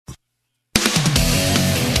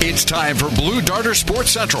It's time for Blue Darter Sports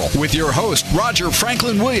Central with your host, Roger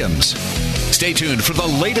Franklin Williams. Stay tuned for the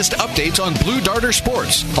latest updates on Blue Darter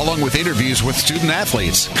Sports, along with interviews with student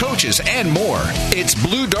athletes, coaches, and more. It's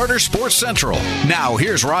Blue Darter Sports Central. Now,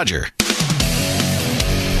 here's Roger.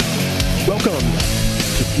 Welcome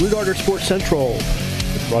to Blue Darter Sports Central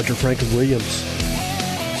with Roger Franklin Williams.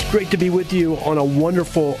 It's great to be with you on a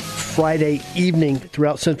wonderful Friday evening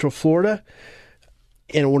throughout Central Florida.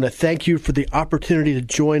 And I want to thank you for the opportunity to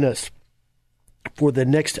join us. For the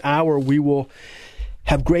next hour, we will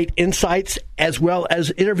have great insights as well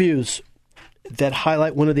as interviews that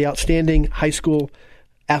highlight one of the outstanding high school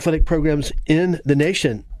athletic programs in the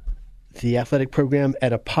nation, the athletic program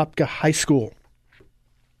at Apopka High School.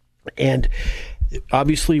 And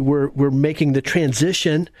obviously, we're making the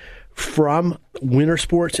transition from winter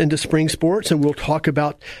sports into spring sports, and we'll talk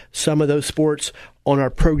about some of those sports on our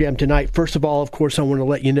program tonight. First of all, of course, I want to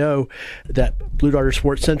let you know that Blue Darter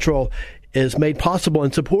Sports Central is made possible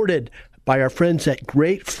and supported by our friends at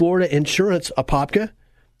Great Florida Insurance Apopka,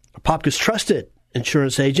 Apopka's trusted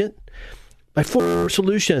insurance agent, by Floor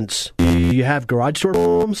Solutions. You have garage door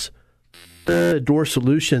problems? Door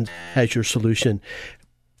Solutions has your solution.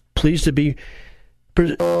 Pleased to be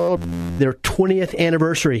their 20th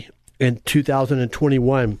anniversary in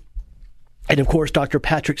 2021. And, of course, Dr.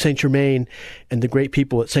 Patrick St. Germain and the great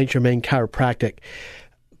people at St. Germain Chiropractic.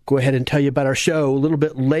 Go ahead and tell you about our show a little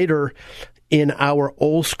bit later in our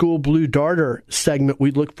Old School Blue Darter segment. We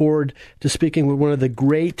look forward to speaking with one of the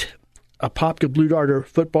great Apopka Blue Darter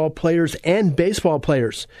football players and baseball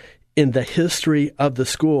players in the history of the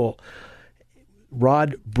school.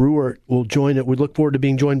 Rod Brewer will join it. We look forward to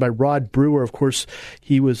being joined by Rod Brewer. Of course,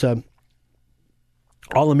 he was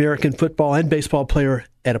All-American football and baseball player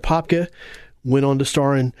at Apopka, went on to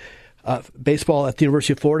star in baseball at the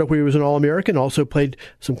University of Florida, where he was an All-American, also played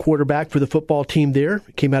some quarterback for the football team there,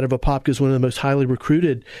 came out of Apopka as one of the most highly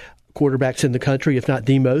recruited quarterbacks in the country, if not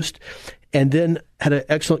the most, and then had an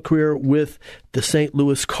excellent career with the St.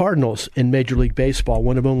 Louis Cardinals in Major League Baseball,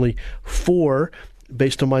 one of only four,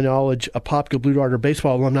 based on my knowledge, Apopka Blue Darter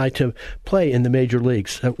baseball alumni to play in the major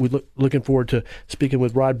leagues. We're looking forward to speaking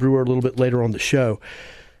with Rod Brewer a little bit later on the show.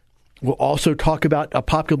 We'll also talk about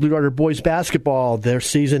Apopka Blue Darter boys basketball. Their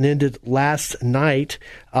season ended last night,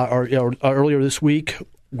 or earlier this week,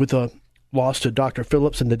 with a loss to Dr.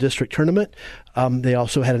 Phillips in the district tournament. They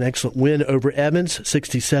also had an excellent win over Evans,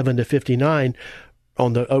 67-59,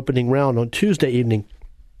 on the opening round on Tuesday evening.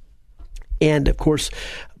 And, of course,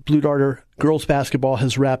 Blue Darter girls basketball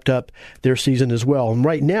has wrapped up their season as well. And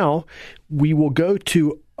right now, we will go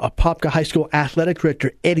to Apopka High School Athletic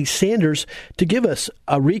Director Eddie Sanders to give us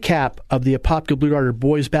a recap of the Apopka Blue Darter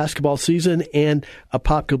boys basketball season and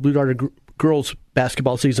Apopka Blue Darter girls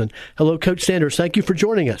basketball season. Hello, Coach Sanders. Thank you for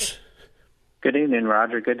joining us. Good evening,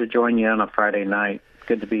 Roger. Good to join you on a Friday night.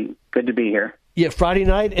 Good to be here. Yeah, Friday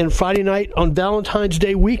night on Valentine's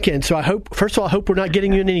Day weekend. So I hope we're not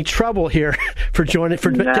getting you in any trouble here for taking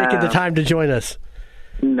the time to join us.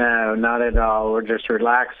 No, not at all. We're just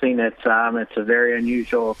relaxing. It's a very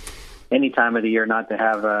unusual any time of the year not to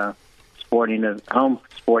have a home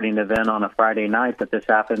sporting event on a Friday night, but this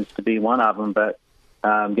happens to be one of them. But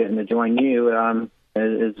getting to join you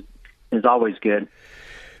is always good.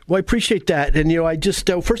 Well, I appreciate that. And, I just,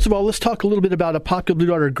 first of all, let's talk a little bit about Apopka Blue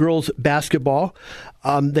Darter girls basketball.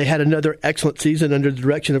 They had another excellent season under the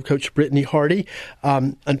direction of Coach Brittany Hardy.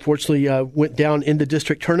 Unfortunately, went down in the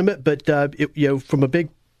district tournament, but, from a big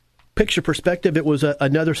picture perspective, it was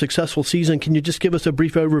another successful season. Can you just give us a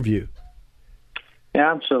brief overview?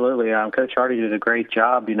 Yeah, absolutely. Coach Hardy did a great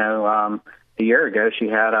job. A year ago, she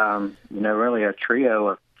had, really a trio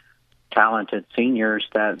of talented seniors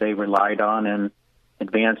that they relied on and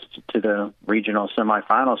advanced to the regional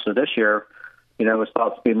semifinals. So this year, it was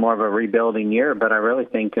thought to be more of a rebuilding year, but I really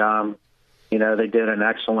think, they did an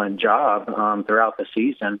excellent job throughout the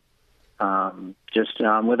season.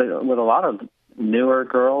 With a lot of newer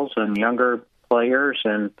girls and younger players,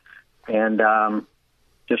 and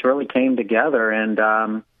just really came together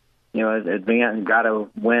and advanced, got a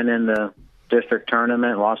win in the district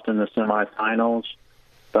tournament, lost in the semifinals,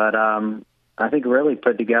 but I think really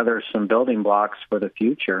put together some building blocks for the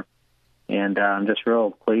future, and I'm just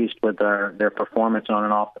real pleased with their performance on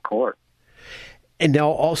and off the court. And now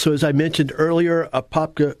also, as I mentioned earlier,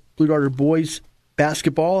 Apopka Blue Darter boys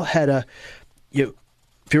basketball had a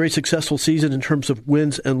very successful season in terms of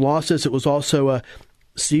wins and losses. It was also a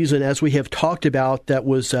season, as we have talked about, that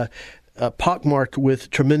was pockmarked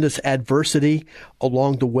with tremendous adversity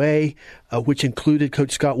along the way, which included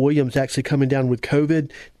Coach Scott Williams actually coming down with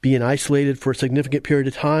COVID, being isolated for a significant period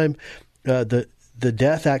of time, the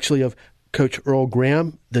death actually of Coach Earl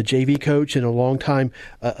Graham, the JV coach and a longtime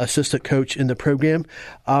assistant coach in the program.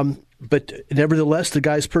 But nevertheless, the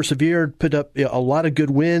guys persevered, put up a lot of good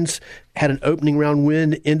wins, had an opening round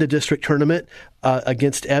win in the district tournament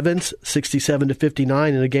against Evans, 67-59,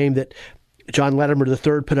 in a game that John Latimer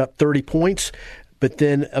III put up 30 points, but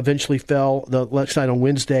then eventually fell the next night on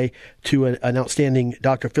Wednesday to an outstanding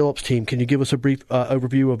Dr. Phillips team. Can you give us a brief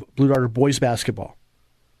overview of Blue Darter boys basketball?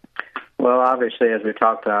 Well, obviously, as we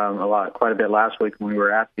talked quite a bit last week when we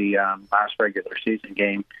were at the last regular season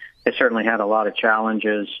game, they certainly had a lot of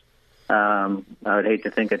challenges. I would hate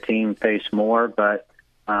to think a team faced more, but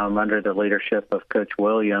under the leadership of Coach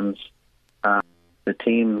Williams, the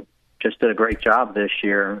team just did a great job this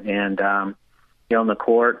year. And on the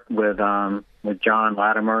court with John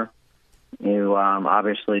Latimer, who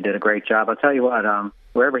obviously did a great job. I'll tell you what,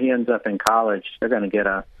 wherever he ends up in college, they're going to get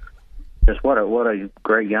what a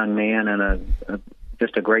great young man and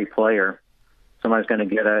just a great player. Somebody's going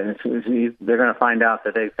to they're going to find out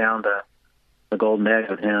that they found the golden egg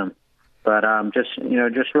with him. But just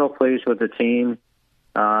real pleased with the team,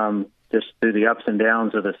 just through the ups and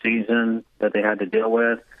downs of the season that they had to deal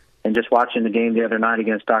with, and just watching the game the other night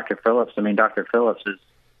against Dr. Phillips. I mean, Dr. Phillips is,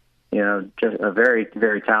 just a very,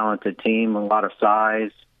 very talented team, a lot of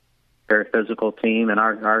size, very physical team, and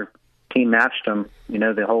our team matched them,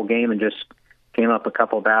 the whole game and just came up a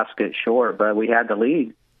couple baskets short. But we had the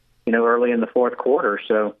lead, early in the fourth quarter,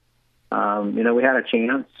 so we had a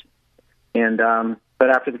chance. And but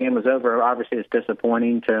after the game was over, obviously it's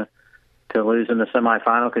disappointing to lose in the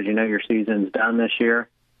semifinal because your season's done this year.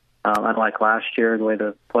 Unlike last year, the way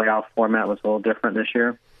the playoff format was a little different this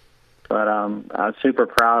year. But I was super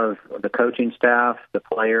proud of the coaching staff, the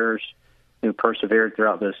players who persevered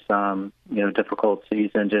throughout this difficult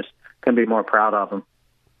season. Just couldn't be more proud of them.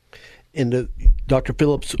 And Dr.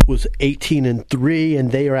 Phillips was 18-3,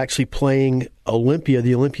 and they are actually playing the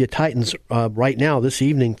Olympia Titans, right now this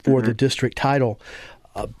evening for the district title.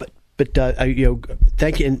 But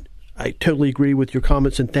thank you, and I totally agree with your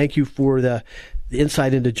comments, and thank you for the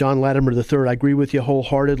insight into John Latimer III. I agree with you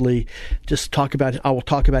wholeheartedly. I will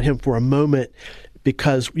talk about him for a moment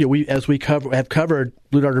because we have covered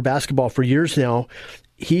Blue Darter basketball for years now.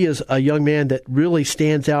 He is a young man that really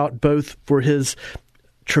stands out both for his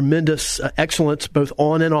tremendous excellence both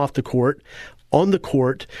on and off the court. On the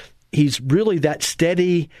court, he's really that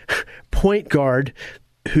steady point guard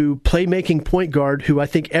playmaking point guard who I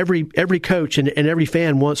think every coach and every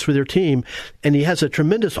fan wants for their team, and he has a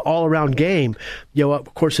tremendous all-around game.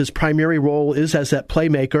 Of course, his primary role is as that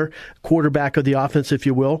playmaker, quarterback of the offense, if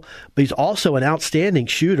you will, but he's also an outstanding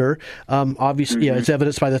shooter. Obviously, it's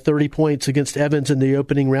evidenced by the 30 points against Evans in the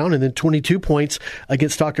opening round and then 22 points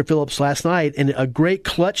against Dr. Phillips last night, and a great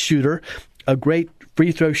clutch shooter, a great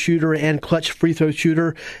free throw shooter and clutch free throw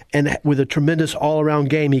shooter, and with a tremendous all-around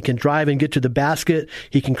game. He can drive and get to the basket.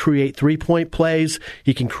 He can create three-point plays.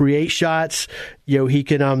 He can create shots. He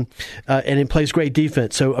can and he plays great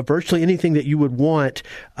defense. So virtually anything that you would want,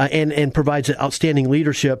 and provides an outstanding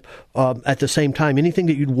leadership at the same time. Anything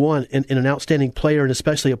that you'd want in an outstanding player, and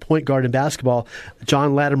especially a point guard in basketball,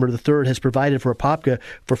 John Latimer III has provided for Apopka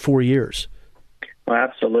for 4 years. Well,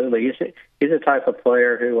 absolutely. He's the type of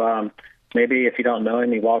player who. Maybe if you don't know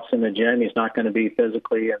him, he walks in the gym, he's not going to be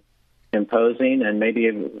physically imposing, and maybe,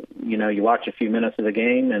 you watch a few minutes of the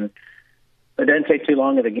game, and it doesn't take too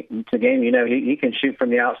long of the game. He can shoot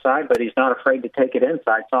from the outside, but he's not afraid to take it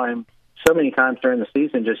inside. Saw him so many times during the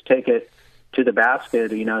season just take it to the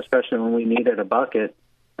basket, especially when we needed a bucket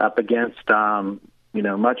up against,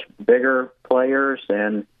 much bigger players,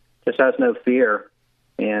 and just has no fear.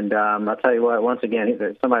 And I'll tell you what, once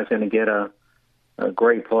again, somebody's going to get a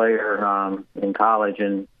great player in college,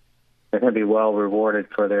 and they're going to be well rewarded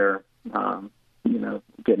for their,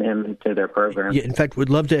 getting him into their program. Yeah, in fact, we'd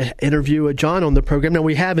love to interview John on the program. Now,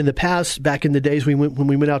 we have in the past, back in the days when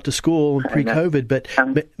we went out to school and pre-COVID, but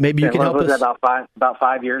maybe you can help us. Was that about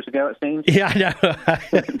 5 years ago, it seems? Yeah, I know.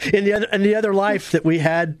 in the other life that we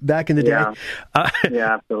had back in the day.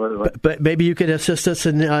 Yeah, absolutely. But maybe you could assist us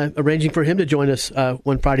in arranging for him to join us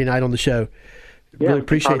one Friday night on the show. Really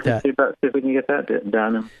appreciate that. See if we can get that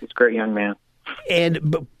done. He's a great young man.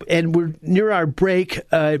 And we're near our break,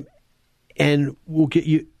 and we'll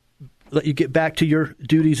let you get back to your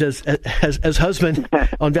duties as husband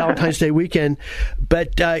on Valentine's Day weekend.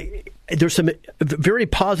 But there's some very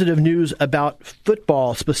positive news about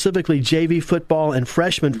football, specifically JV football and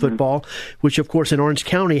freshman football, which, of course, in Orange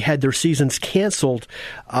County had their seasons canceled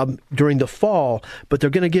during the fall. But they're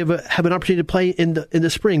going to have an opportunity to play in the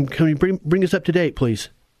spring. Can you bring us up to date, please?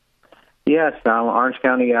 Yes, Orange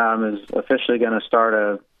County is officially going to start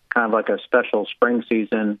a kind of like a special spring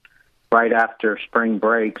season right after spring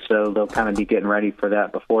break, so they'll kind of be getting ready for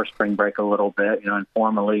that before spring break a little bit,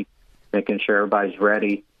 informally making sure everybody's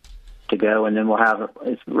ready to go. And then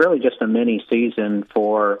it's really just a mini season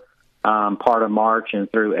for part of March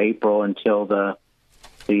and through April until the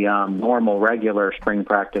normal regular spring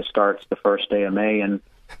practice starts the first day of May. And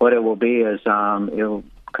what it will be is it'll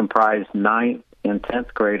comprise 9th and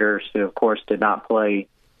 10th graders who, of course, did not play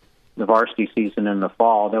the varsity season in the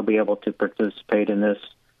fall. They'll be able to participate in this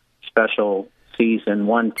special season.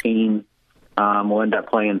 One team will end up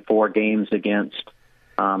playing 4 games against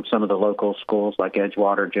some of the local schools like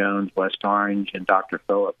Edgewater, Jones, West Orange, and Dr.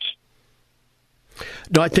 Phillips.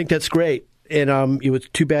 No, I think that's great. And it was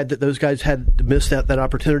too bad that those guys had to miss that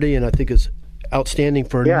opportunity, and I think it's outstanding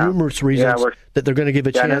for numerous reasons that they're going to give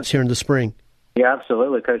a chance here in the spring. Yeah,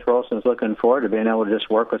 absolutely. Coach Wilson's looking forward to being able to just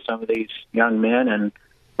work with some of these young men, and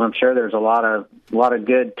I'm sure there's a lot of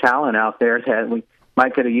good talent out there that we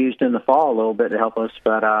might could have used in the fall a little bit to help us,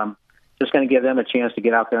 but just going to give them a chance to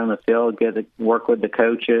get out there on the field, work with the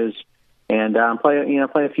coaches, and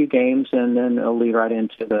play a few games, and then it'll lead right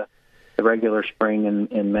into the regular spring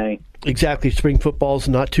in May. Exactly. Spring football's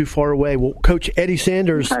not too far away. Well, Coach Eddie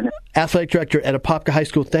Sanders, Athletic Director at Apopka High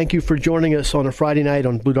School, thank you for joining us on a Friday night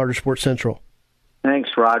on Blue Darter Sports Central.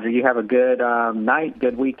 Thanks, Roger. You have a good night,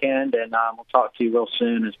 good weekend, and we'll talk to you real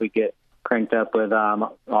soon as we get cranked up with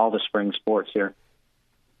all the spring sports here.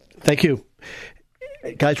 Thank you.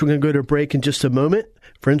 Guys, we're going to go to a break in just a moment.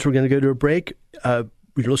 Friends, we're going to go to a break.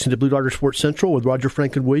 You're listening to Blue Darter Sports Central with Roger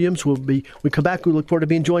Franklin Williams. We come back. We look forward to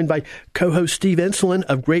being joined by co-host Steve Enslin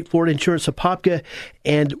of Great Florida Insurance Apopka,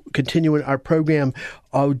 and continuing our program.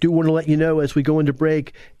 I do want to let you know as we go into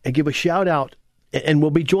break and give a shout out, and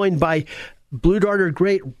we'll be joined by Blue Darter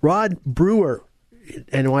great Rod Brewer.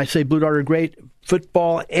 And when I say Blue Darter great,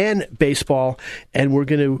 football and baseball, and we're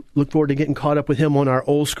going to look forward to getting caught up with him on our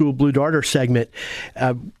old school Blue Darter segment.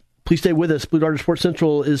 Please stay with us. Blue Darter Sports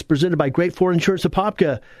Central is presented by Great Florida Insurance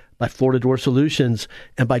Apopka, by Florida Door Solutions,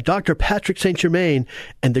 and by Dr. Patrick St. Germain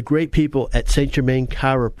and the great people at St. Germain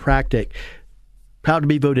Chiropractic. Proud to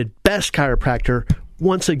be voted best chiropractor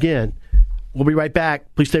once again. We'll be right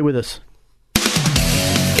back. Please stay with us.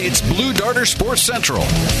 It's Blue Darter Sports Central.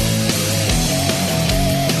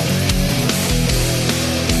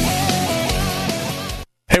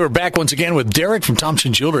 Hey, we're back once again with Derek from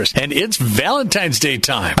Thompson Jewelers, and it's Valentine's Day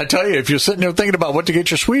time. I tell you, if you're sitting there thinking about what to get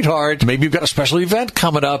your sweetheart, maybe you've got a special event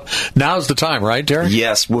coming up, now's the time, right, Derek?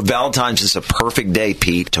 Yes, well, Valentine's is a perfect day,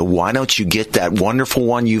 Pete, to why don't you get that wonderful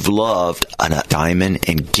one you've loved a diamond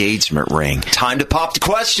engagement ring. Time to pop the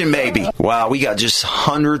question, maybe. Wow, we got just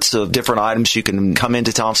hundreds of different items you can come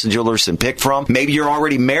into Thompson Jewelers and pick from. Maybe you're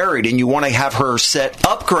already married and you want to have her set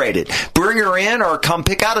upgraded. Bring her in or come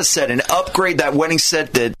pick out a set and upgrade that wedding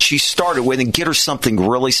set that she started with and get her something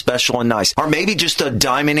really special and nice. Or maybe just a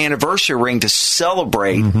diamond anniversary ring to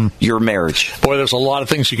celebrate your marriage. Boy, there's a lot of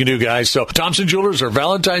things you can do, guys. So Thompson Jewelers, our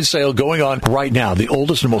Valentine's sale going on right now, the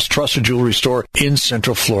oldest and most trusted jewelry store in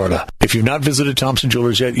Central Florida. If you've not visited Thompson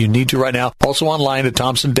Jewelers yet, you need to right now. Also online at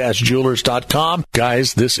thompson-jewelers.com.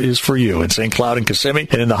 Guys, this is for you in St. Cloud and Kissimmee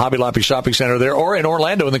and in the Hobby Lobby Shopping Center there, or in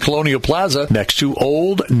Orlando in the Colonial Plaza next to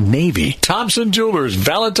Old Navy. Thompson Jewelers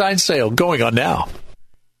Valentine's sale going on now.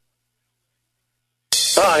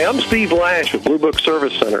 Hi, I'm Steve Lash of Blue Book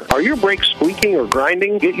Service Center. Are your brakes squeaking or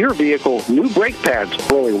grinding? Get your vehicle new brake pads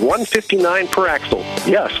for only $159 per axle.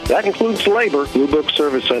 Yes, that includes labor. Blue Book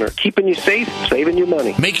Service Center, keeping you safe, saving you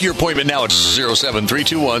money. Make your appointment now at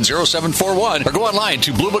 07321-0741 or go online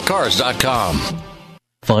to bluebookcars.com.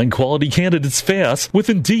 Find quality candidates fast with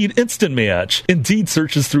Indeed Instant Match. Indeed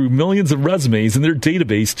searches through millions of resumes in their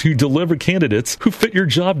database to deliver candidates who fit your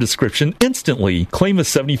job description instantly. Claim a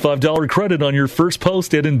 $75 credit on your first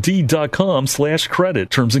post at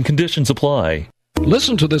Indeed.com/credit. Terms and conditions apply.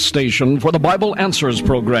 Listen to this station for the Bible Answers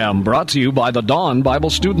program, brought to you by the Dawn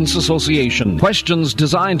Bible Students Association. Questions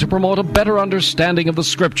designed to promote a better understanding of the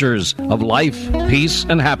Scriptures, of life, peace,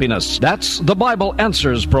 and happiness. That's the Bible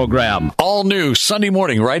Answers program. All new Sunday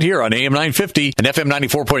morning right here on AM 950 and FM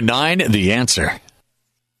 94.9, The Answer.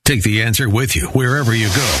 Take The Answer with you wherever you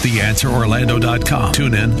go. TheAnswerOrlando.com.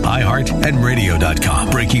 Tune in, iHeart, and Radio.com.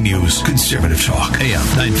 Breaking news, conservative talk. AM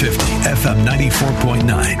 950, FM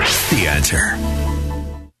 94.9. The Answer.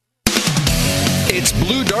 It's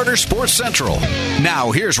Blue Darter Sports Central.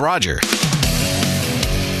 Now, here's Roger.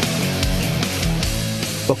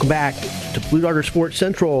 Welcome back to Blue Darter Sports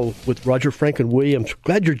Central with Roger Franklin Williams.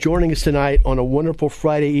 Glad you're joining us tonight on a wonderful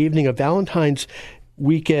Friday evening, a Valentine's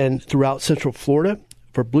weekend throughout Central Florida.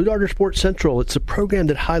 For Blue Darter Sports Central, it's a program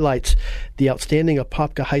that highlights the outstanding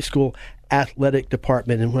Apopka High School athletic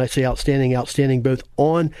department. And when I say outstanding, outstanding both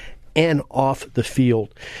on and off the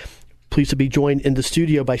field. Pleased to be joined in the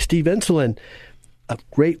studio by Steve Insulin of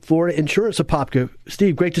Great Florida Insurance Apopka.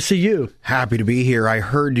 Steve, great to see you. Happy to be here. I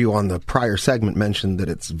heard you on the prior segment mention that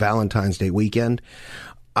it's Valentine's Day weekend.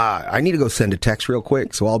 I need to go send a text real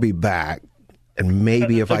quick, so I'll be back. And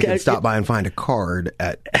maybe if I can stop by and find a card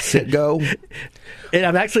at Citgo. And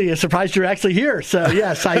I'm actually surprised you're actually here. So,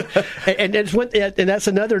 yes. And that's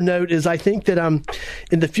another note is I think that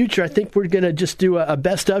in the future, I think we're going to just do a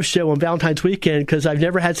best of show on Valentine's weekend because I've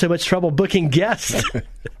never had so much trouble booking guests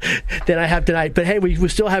than I have tonight. But, hey, we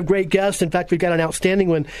still have great guests. In fact, we've got an outstanding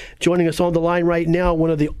one joining us on the line right now, one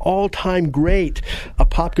of the all-time great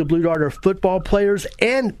Apopka Blue Darter football players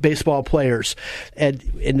and baseball players.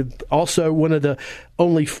 And also one of the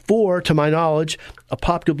only 4, to my knowledge,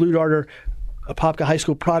 Apopka Blue Darter Apopka High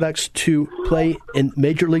School products to play in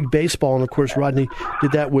Major League Baseball. And, of course, Rodney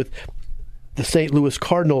did that with the St. Louis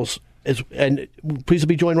Cardinals. And pleased to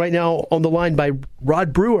be joined right now on the line by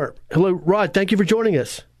Rod Brewer. Hello, Rod. Thank you for joining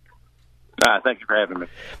us. Thank you for having me.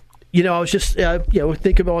 You know, I was just,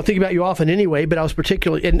 thinking about you often anyway, but I was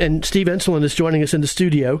particularly, and Steve Insulin is joining us in the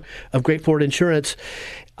studio of Great Florida Insurance.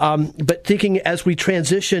 But thinking as we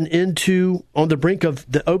transition on the brink of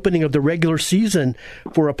the opening of the regular season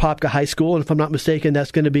for Apopka High School, and if I'm not mistaken,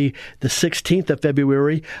 that's going to be the 16th of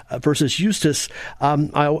February versus Eustis.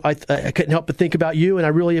 I couldn't help but think about you, and I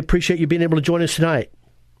really appreciate you being able to join us tonight.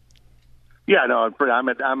 Yeah, no,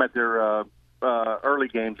 I'm at their early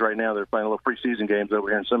games right now. They're playing a little preseason games over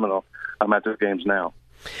here in Seminole. I'm at their games now.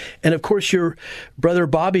 And, of course, your brother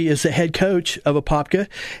Bobby is the head coach of Apopka.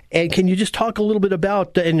 And can you just talk a little bit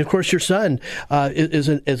about, and, of course, your son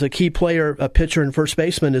is a key player, a pitcher and first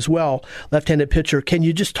baseman as well, left-handed pitcher. Can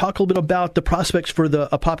you just talk a little bit about the prospects for the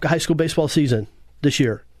Apopka High School baseball season this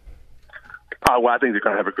year? Well, I think they're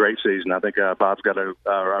going to have a great season. I think Bob's got a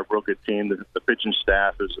real good team. The pitching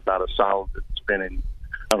staff is about as solid as it's been in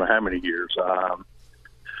I don't know how many years.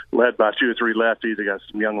 Led by 2 or 3 lefties. They got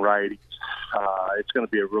some young righties. It's going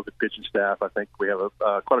to be a real good pitching staff. I think we have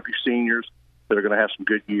quite a few seniors that are going to have some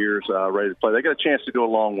good years ready to play. They got a chance to go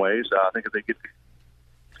a long ways. I think if they get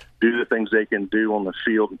to do the things they can do on the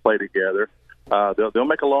field and play together, they'll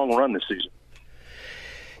make a long run this season.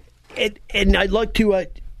 And I'd like to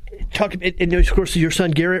talk, and of course, your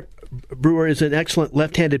son Garrett Brewer is an excellent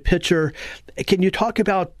left-handed pitcher. Can you talk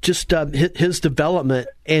about just his development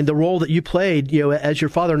and the role that you played, as your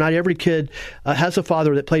father? Not every kid has a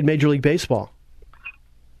father that played Major League Baseball.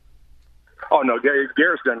 Oh, no,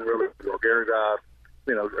 Garrett's done really well. Garrett,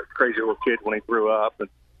 a crazy little kid when he grew up and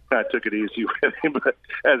kind of took it easy with him. But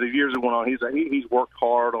as the years have gone on, he's worked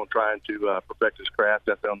hard on trying to perfect his craft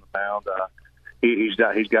out there on the mound. He's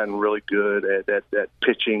gotten really good at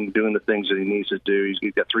pitching, doing the things that he needs to do.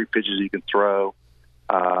 He's got 3 pitches he can throw.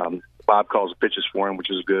 Bob calls the pitches for him, which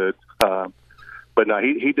is good. But no,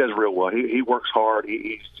 he does real well. He works hard.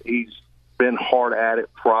 He's been hard at it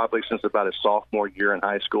probably since about his sophomore year in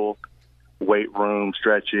high school. Weight room,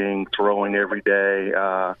 stretching, throwing every day.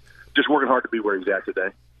 Just working hard to be where he's at today.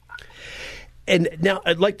 And now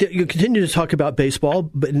I'd like to continue to talk about baseball,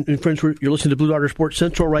 but friends, you're listening to Blue Darter Sports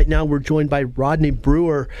Central right now. We're joined by Rodney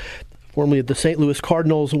Brewer, formerly of the St. Louis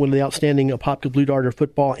Cardinals, one of the outstanding Apopka Blue Darter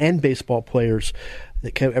football and baseball players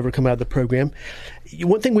that can ever come out of the program.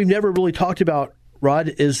 One thing we've never really talked about, Rod,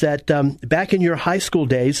 is that back in your high school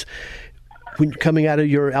days, when coming out of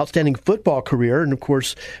your outstanding football career, and of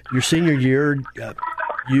course your senior year,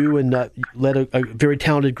 you and led a very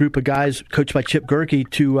talented group of guys, coached by Chip Gerke,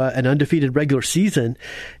 to an undefeated regular season,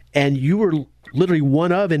 and you were literally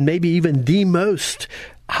one of, and maybe even the most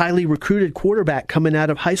highly recruited quarterback coming out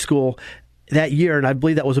of high school that year, and I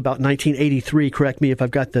believe that was about 1983. Correct me if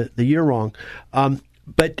I've got the year wrong.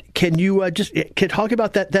 But can you can talk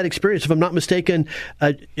about that experience? If I'm not mistaken,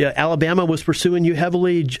 Alabama was pursuing you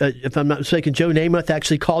heavily. If I'm not mistaken, Joe Namath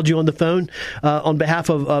actually called you on the phone on behalf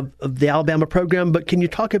of the Alabama program. But can you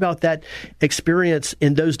talk about that experience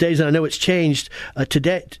in those days? And I know it's changed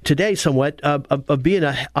today somewhat of being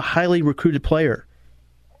a highly recruited player.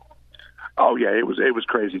 Oh yeah, it was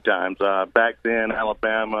crazy times back then.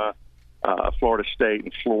 Alabama, Florida State,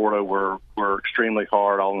 and Florida were extremely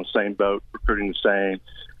hard, all in the same boat, recruiting the same.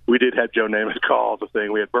 We did have Joe Namath call the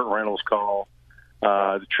thing. We had Burt Reynolds call.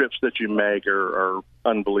 The trips that you make are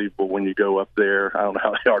unbelievable when you go up there. I don't know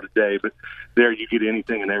how they are today, but there you get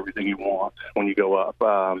anything and everything you want when you go up.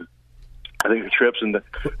 I think the trips and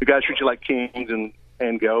the guys treat you like kings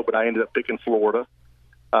and go, but I ended up picking Florida,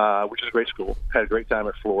 which is a great school. Had a great time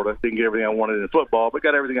at Florida. Didn't get everything I wanted in football, but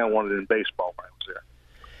got everything I wanted in baseball when I was there.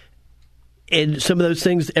 And some of those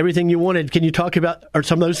things, everything you wanted, can you talk about, or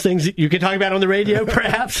some of those things that you can talk about on the radio,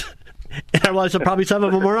 perhaps? And I realize that probably some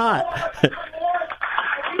of them are not.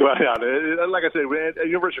 Well, yeah, like I said, at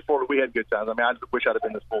University of Florida, we had good times. I mean, I wish I'd have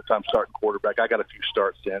been the full-time starting quarterback. I got a few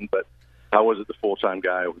starts in, but I wasn't the full-time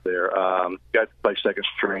guy over there. Got to play second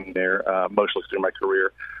string there mostly through my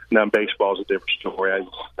career. Now, baseball is a different story. I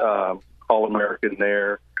was All-American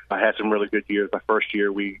there. I had some really good years. My first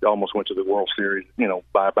year, we almost went to the World Series.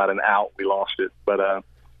 By about an out, we lost it. But,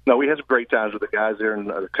 no, we had some great times with the guys there and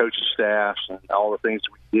the coaching staffs and all the things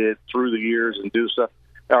we did through the years and do stuff.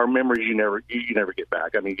 Our memories you never get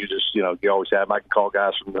back. I mean, you just you always have them. I can call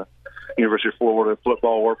guys from the University of Florida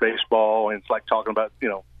football or baseball, and it's like talking about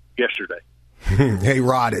yesterday. Hey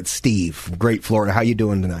Rod, it's Steve, Great Florida. How you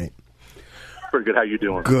doing tonight? Pretty good. How you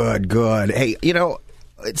doing? Good. Hey,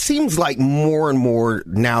 it seems like more and more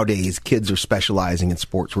nowadays kids are specializing in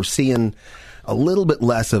sports. We're seeing a little bit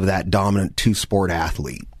less of that dominant two-sport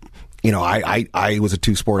athlete. I was a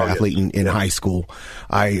two-sport athlete in high school.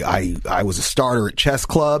 I was a starter at chess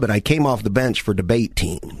club, and I came off the bench for debate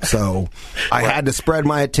team. So I had to spread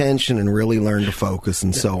my attention and really learn to focus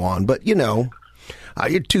and so on. But,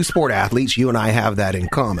 you're two-sport athletes. You and I have that in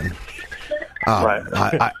common.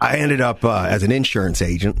 Right. I ended up as an insurance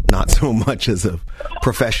agent, not so much as a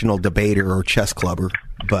professional debater or chess clubber.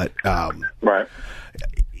 But right.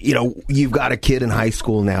 You've got a kid in high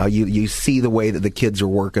school now. You see the way that the kids are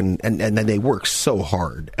working, and then they work so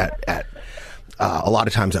hard at a lot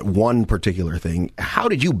of times at one particular thing. How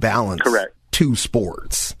did you balance two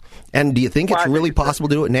sports? And do you think it's really possible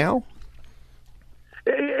to do it now?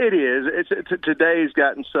 It is. Today's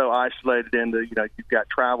gotten so isolated into, you've got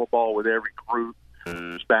travel ball with every group,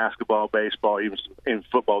 basketball, baseball, even in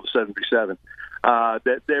football, the 7v7,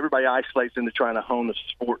 that everybody isolates into trying to hone the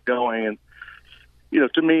sport going. And,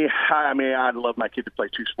 to me, I'd love my kid to play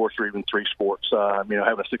two sports or even three sports. Having a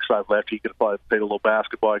 6'5" lefty, he could play a little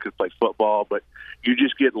basketball, he could play football, but you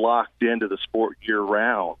just get locked into the sport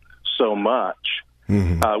year-round so much.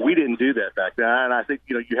 Mm-hmm. We didn't do that back then, and I think,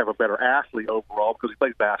 you have a better athlete overall because he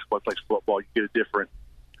plays basketball, he plays football, you get a different,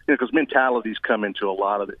 because mentalities come into a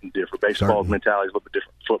lot of it in different. Baseball mentality is a little bit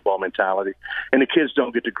different from football mentality, and the kids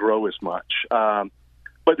don't get to grow as much.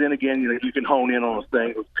 But then again, you can hone in on a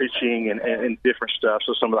thing with pitching and different stuff.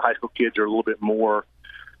 So some of the high school kids are a little bit more,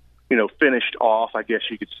 finished off, I guess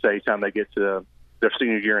you could say, time they get to their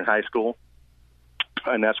senior year in high school.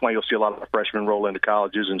 And that's why you'll see a lot of the freshmen roll into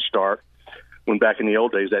colleges and start, when back in the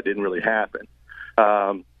old days that didn't really happen.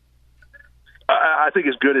 I think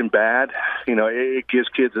it's good and bad. It gives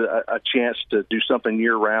kids a chance to do something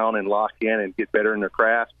year-round and lock in and get better in their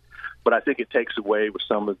craft. But I think it takes away with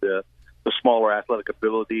some of the smaller athletic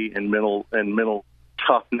ability and mental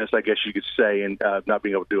toughness, I guess you could say, and not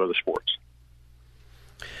being able to do other sports.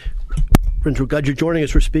 Friends, we're glad you're joining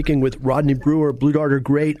us. We're speaking with Rodney Brewer, Blue Darter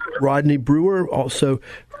great Rodney Brewer, also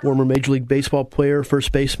former Major League Baseball player,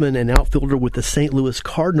 first baseman, and outfielder with the St. Louis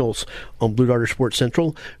Cardinals on Blue Darter Sports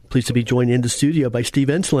Central. Pleased to be joined in the studio by Steve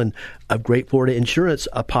Enslin of Great Florida Insurance,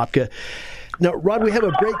 Apopka. Now, Rod, we have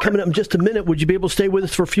a break coming up in just a minute. Would you be able to stay with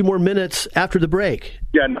us for a few more minutes after the break?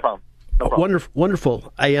 Yeah, no problem.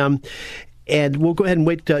 Wonderful. And we'll go ahead and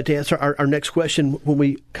wait to answer our next question when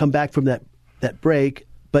we come back from that break.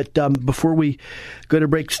 But before we go to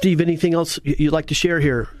break, Steve, anything else you'd like to share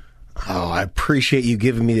here? Oh, I appreciate you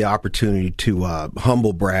giving me the opportunity to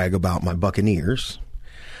humble brag about my Buccaneers.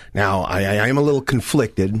 Now, I am a little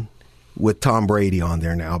conflicted with Tom Brady on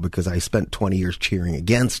there now because I spent 20 years cheering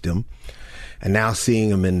against him. And now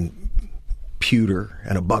seeing him in pewter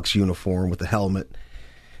and a Bucs uniform with a helmet,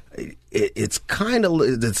 it's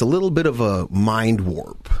a little bit of a mind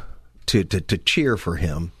warp to cheer for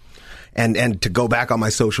him. And to go back on my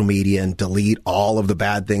social media and delete all of the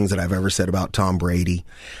bad things that I've ever said about Tom Brady.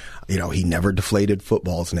 He never deflated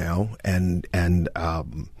footballs now and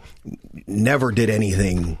never did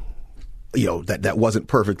anything, that wasn't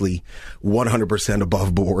perfectly 100%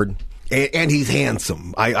 above board. And he's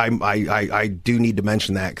handsome. I do need to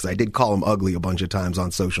mention that because I did call him ugly a bunch of times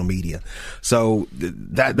on social media. So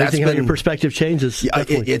that's been how your perspective changes.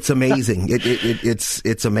 It's amazing.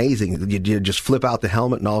 It's amazing. You just flip out the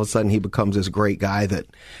helmet, and all of a sudden he becomes this great guy that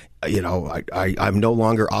I'm no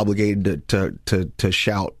longer obligated to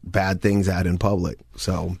shout bad things at in public.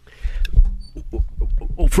 So,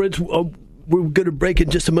 well, friends, we're going to break in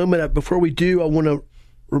just a moment. Before we do, I want to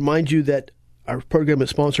remind you that our program is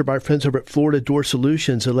sponsored by our friends over at Florida Door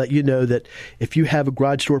Solutions, and let you know that if you have a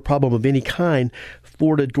garage door problem of any kind,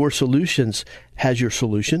 Florida Door Solutions has your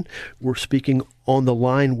solution. We're speaking on the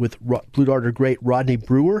line with Blue Darter great Rodney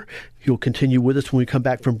Brewer. He'll continue with us when we come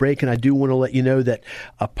back from break, and I do want to let you know that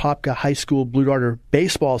Apopka High School Blue Darter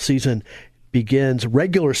baseball season begins,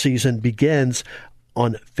 regular season begins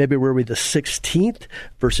on February the 16th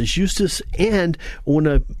versus Eustis. And I want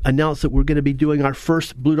to announce that we're going to be doing our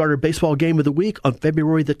first Blue Darter baseball game of the week on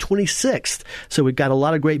February the 26th. So we've got a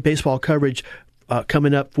lot of great baseball coverage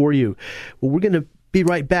coming up for you. Well, we're going to be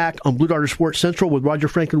right back on Blue Darter Sports Central with Roger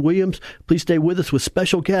Franklin Williams. Please stay with us with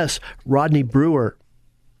special guest Rodney Brewer.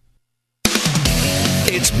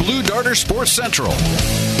 It's Blue Darter Sports Central.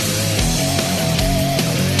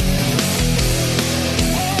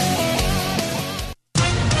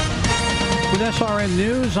 With SRN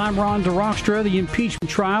News, I'm Ron DeRockstra. The impeachment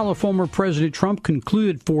trial of former President Trump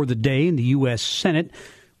concluded for the day in the U.S. Senate,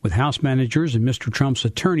 with House managers and Mr. Trump's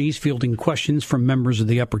attorneys fielding questions from members of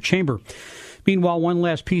the upper chamber. Meanwhile, one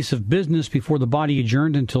last piece of business before the body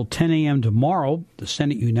adjourned until 10 a.m. tomorrow. The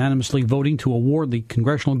Senate unanimously voting to award the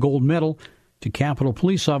Congressional Gold Medal to Capitol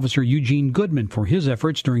Police Officer Eugene Goodman for his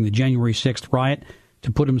efforts during the January 6th riot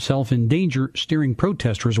to put himself in danger steering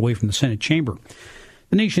protesters away from the Senate chamber.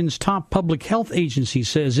 The nation's top public health agency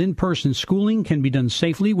says in-person schooling can be done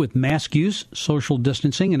safely with mask use, social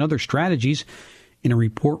distancing, and other strategies. In a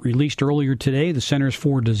report released earlier today, the Centers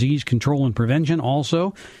for Disease Control and Prevention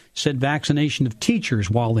also said vaccination of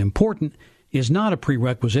teachers, while important, is not a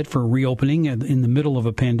prerequisite for reopening in the middle of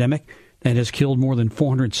a pandemic that has killed more than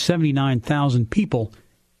 479,000 people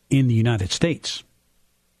in the United States.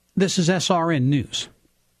 This is SRN News.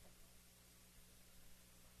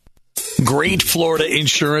 Great Florida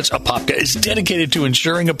Insurance Apopka is dedicated to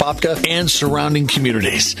insuring Apopka and surrounding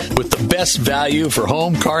communities with the best value for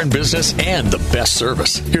home, car, and business and the best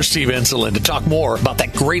service. Here's Steve Enselin to talk more about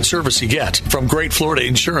that great service you get from Great Florida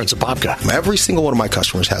Insurance Apopka. Every single one of my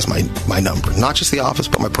customers has my number, not just the office,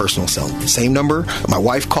 but my personal cell. Same number. My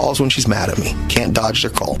wife calls when she's mad at me. Can't dodge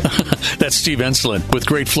their call. That's Steve Enselin with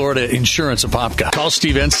Great Florida Insurance Apopka. Call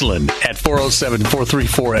Steve Enselin at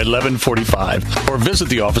 407-434-1145 or visit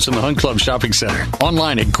the office in the Hunt Club Shopping Center.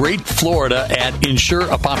 Online at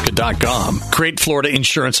greatflorida@insureapopka.com. Great Florida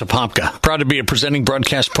Insurance Apopka. Proud to be a presenting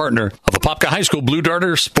broadcast partner of Apopka High School Blue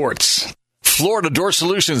Darter Sports. Florida Door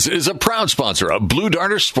Solutions is a proud sponsor of Blue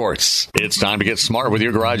Darter Sports. It's time to get smart with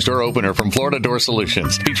your garage door opener from Florida Door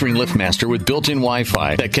Solutions, featuring LiftMaster with built-in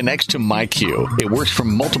Wi-Fi that connects to MyQ. It works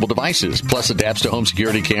from multiple devices, plus adapts to home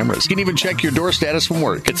security cameras. You can even check your door status from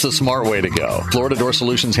work. It's the smart way to go. Florida Door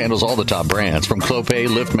Solutions handles all the top brands, from Clopay,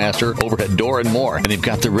 LiftMaster, Overhead Door, and more. And they've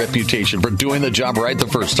got the reputation for doing the job right the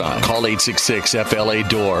first time. Call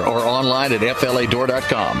 866-FLA-DOOR or online at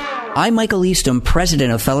FLADoor.com. I'm Michael Eastham,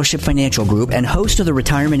 president of Fellowship Financial Group and host of the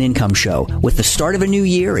Retirement Income Show. With the start of a new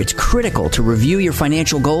year, it's critical to review your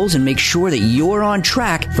financial goals and make sure that you're on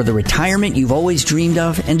track for the retirement you've always dreamed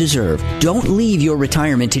of and deserve. Don't leave your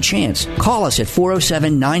retirement to chance. Call us at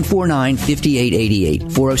 407-949-5888,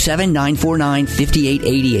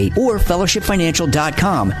 407-949-5888, or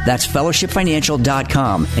fellowshipfinancial.com. That's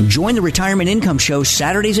fellowshipfinancial.com. And join the Retirement Income Show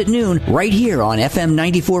Saturdays at noon right here on FM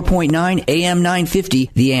 94.9, AM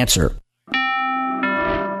 950, The Answer.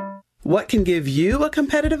 What can give you a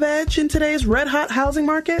competitive edge in today's red-hot housing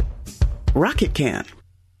market? Rocket can.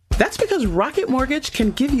 That's because Rocket Mortgage can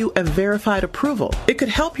give you a verified approval. It could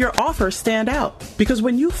help your offer stand out, because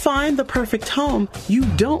when you find the perfect home, you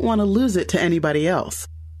don't want to lose it to anybody else.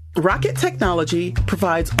 Rocket Technology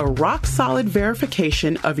provides a rock-solid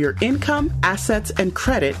verification of your income, assets, and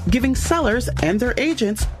credit, giving sellers and their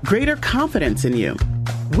agents greater confidence in you.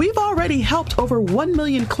 We've already helped over 1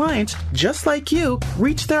 million clients just like you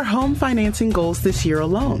reach their home financing goals this year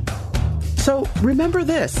alone. So remember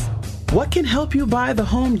this. What can help you buy the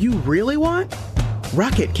home you really want?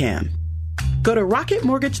 Rocket can. Go to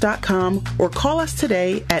rocketmortgage.com or call us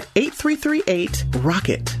today at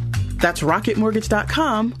 8338-ROCKET. That's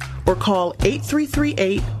rocketmortgage.com or call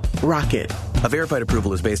 8338-ROCKET. A verified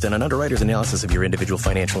approval is based on an underwriter's analysis of your individual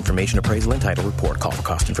financial information appraisal and title report. Call for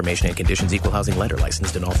cost information and conditions. Equal housing lender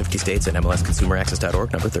licensed in all 50 states and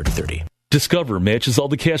MLSConsumerAccess.org number 3030. Discover matches all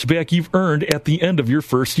the cash back you've earned at the end of your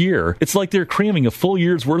first year. It's like they're cramming a full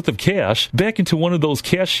year's worth of cash back into one of those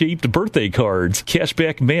cash-shaped birthday cards.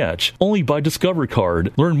 Cashback Match, only by Discover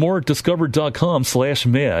Card. Learn more at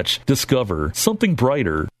discover.com/match. Discover, something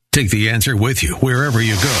brighter. Take The Answer with you wherever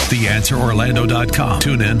you go. TheAnswerOrlando.com.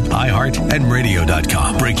 Tune in, iHeart, and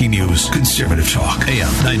Radio.com. Breaking news, conservative talk.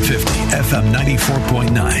 AM 950, FM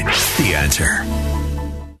 94.9. The Answer.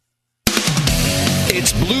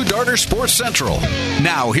 It's Blue Darter Sports Central.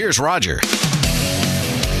 Now, here's Roger.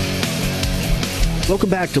 Welcome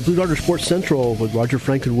back to Blue Darter Sports Central with Roger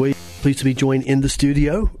Franklin Williams. Pleased to be joined in the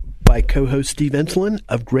studio by co-host Steve Enselin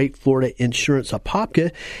of Great Florida Insurance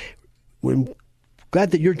Apopka. We're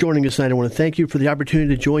glad that you're joining us tonight. I want to thank you for the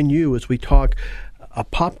opportunity to join you as we talk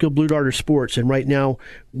Popka Blue Darter Sports. And right now,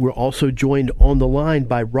 we're also joined on the line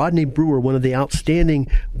by Rodney Brewer, one of the outstanding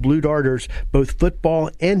Blue Darters, both football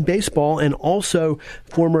and baseball, and also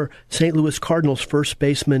former St. Louis Cardinals first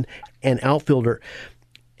baseman and outfielder.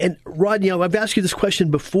 And Rod, I've asked you this question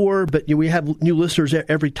before, but we have new listeners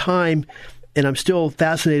every time, and I'm still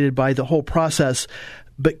fascinated by the whole process.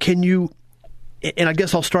 But can you, and I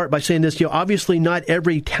guess I'll start by saying this, obviously not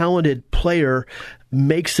every talented player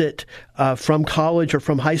makes it from college or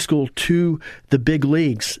from high school to the big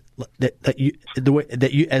leagues that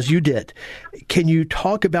you as you did. Can you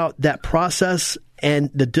talk about that process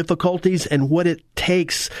and the difficulties and what it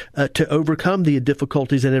takes to overcome the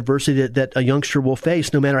difficulties and adversity that a youngster will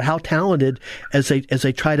face, no matter how talented, as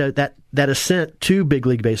they try to that ascent to big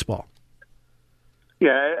league baseball?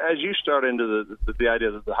 Yeah, as you start into the idea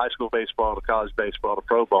of the high school baseball, the college baseball, the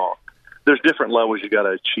pro ball, there's different levels you got to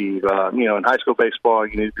achieve. In high school baseball,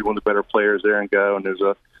 you need to be one of the better players there and go, and there's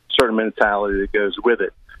a certain mentality that goes with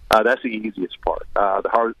it. That's the easiest part.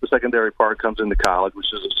 The secondary part comes into college, which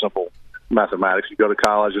is a simple mathematics. You go to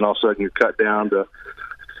college, and all of a sudden you're cut down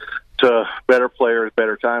to better players,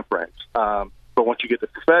 better time frames. But once you get to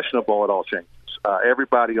professional ball, it all changes.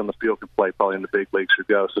 Everybody on the field can play probably in the big leagues or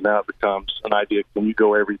go. So now it becomes an idea, can you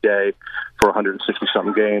go every day for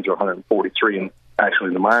 160-something games or 143 actually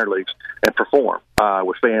in the minor leagues and perform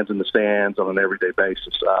with fans in the stands on an everyday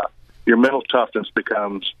basis? Your mental toughness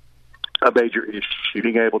becomes a major issue,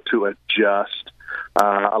 being able to adjust.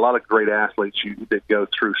 A lot of great athletes that go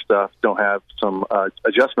through stuff don't have some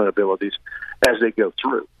adjustment abilities as they go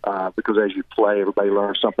through because as you play, everybody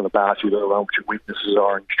learns something about you. They learn what your weaknesses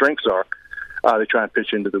are and your strengths are. They try and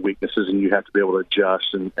pitch into the weaknesses, and you have to be able to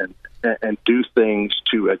adjust and do things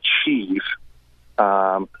to achieve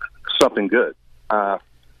something good.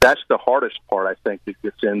 That's the hardest part, I think, that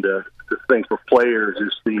gets into the things for players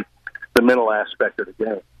is the mental aspect of the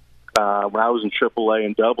game. When I was in AAA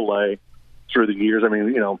and AA through the years,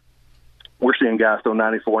 we're seeing guys throw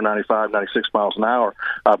 94, 95, 96 miles an hour,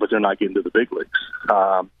 but they're not getting to the big leagues.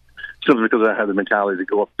 Simply because I have the mentality to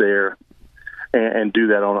go up there and do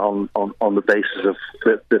that on the basis of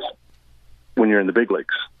this when you're in the big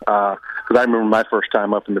leagues. Because I remember my first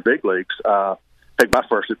time up in the big leagues, take my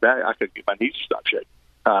first at bat, I could get my knees to stop shaking.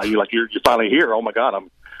 You're finally here. Oh my God,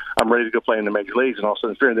 I'm ready to go play in the major leagues, and all of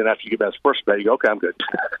a sudden, and then after you get back to the first bat, you go, okay, I'm good.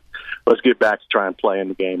 Let's get back to try and play in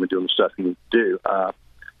the game and doing the stuff you need to do.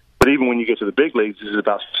 But even when you get to the big leagues, it's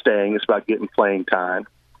about staying. It's about getting playing time.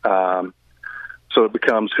 So it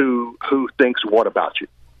becomes who thinks what about you.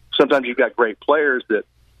 Sometimes you've got great players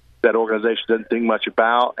that organization doesn't think much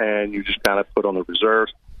about, and you just kind of put on the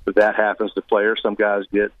reserves. But that happens to players. Some guys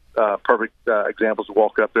get perfect examples to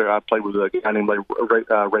walk up there. I played with a guy named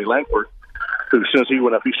Ray Langford, who as soon as he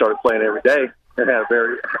went up, he started playing every day and had a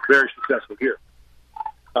very, very successful year.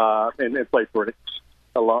 And played for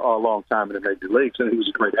a long time in the major leagues, and he was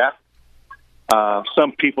a great athlete.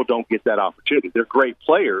 Some people don't get that opportunity. They're great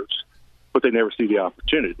players, but they never see the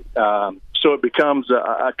opportunity. So it becomes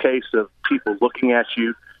a case of people looking at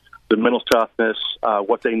you, the mental toughness,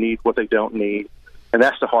 what they need, what they don't need. And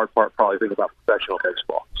that's the hard part, probably, think about professional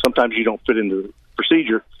baseball. Sometimes you don't fit into the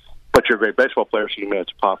procedure, but you're a great baseball player, so you may have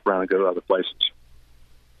to pop around and go to other places.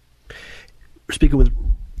 We're speaking with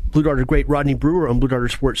Blue Darter great Rodney Brewer on Blue Darter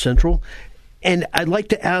Sports Central. And I'd like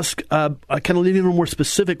to ask a kind of a more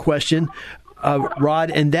specific question,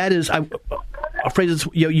 Rod, and that is, I'm afraid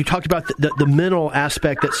you talked about the mental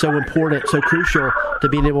aspect that's so important, so crucial to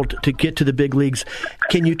being able to get to the big leagues.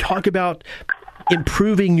 Can you talk about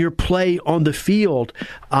improving your play on the field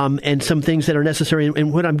and some things that are necessary?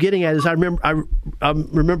 And what I'm getting at is I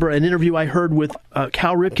remember an interview I heard with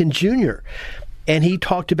Cal Ripken Jr., and he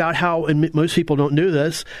talked about how, and most people don't know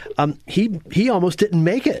this, he almost didn't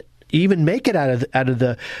make it out of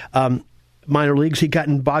the minor leagues. He'd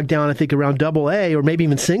gotten bogged down, I think, around AA or maybe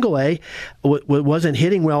even single A, wasn't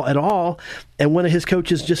hitting well at all. And one of his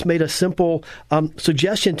coaches just made a simple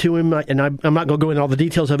suggestion to him, and I'm not going to go into all the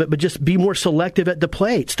details of it, but just be more selective at the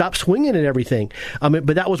plate. Stop swinging at everything. But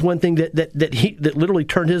that was one thing that literally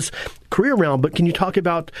turned his career around. But can you talk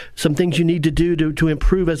about some things you need to do to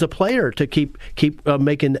improve as a player to keep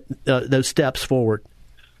making those steps forward?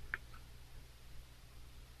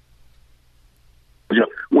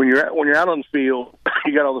 When you're out on the field,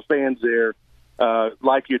 you got all the fans there,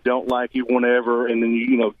 like you, don't like you, whatever, and then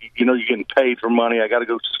you know you're getting paid for money. I got to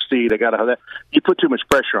go succeed. I got to have that. You put too much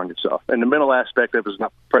pressure on yourself, and the mental aspect of it is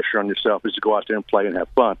not pressure on yourself; is to go out there and play and have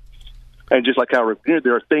fun. And just like how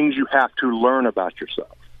there are things you have to learn about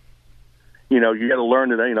yourself. You got to learn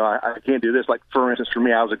that. I can't do this. Like for instance, for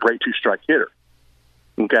me, I was a great 2-strike hitter.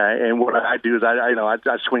 Okay, and what I do is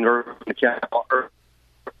I swing early in the count,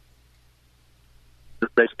 the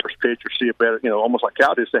basic first pitch or see a better, almost like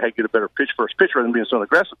Cal did, say, hey, get a better first pitch rather than being so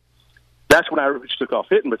aggressive. That's when I took off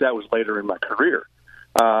hitting, but that was later in my career.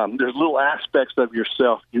 There's little aspects of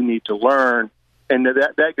yourself you need to learn, and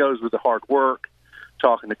that goes with the hard work,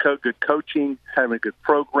 talking to good coaching, having a good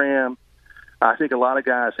program. I think a lot of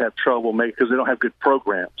guys have trouble because they don't have good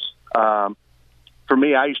programs. For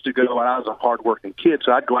me, I used to go when I was a hard-working kid,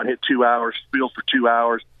 so I'd go out and hit 2 hours, field for 2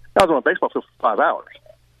 hours. I was on a baseball field for 5 hours.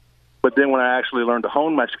 But then when I actually learned to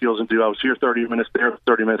hone my skills and I was here 30 minutes, there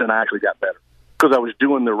 30 minutes, and I actually got better because I was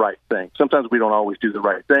doing the right thing. Sometimes we don't always do the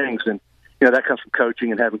right things, and that comes from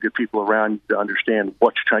coaching and having good people around you to understand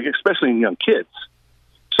what you're trying to get, especially in young kids.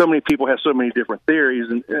 So many people have so many different theories,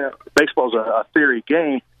 and baseball's a theory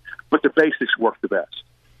game, but the basics work the best.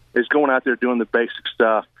 It's going out there doing the basic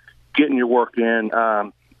stuff, getting your work in.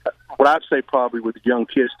 What I'd say probably with young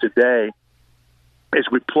kids today is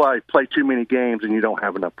we play too many games and you don't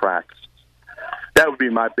have enough practice. That would be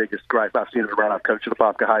my biggest gripe. I've seen it around. I've coached at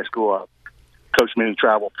Apopka High School. I've coached many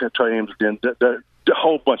travel teams, the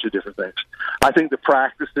whole bunch of different things. I think the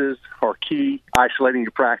practices are key, isolating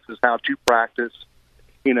your practices, how to practice,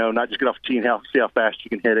 not just get off the tee and see how fast you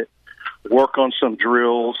can hit it. Work on some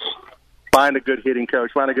drills, find a good hitting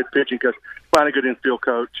coach, find a good pitching coach, find a good infield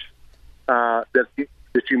coach that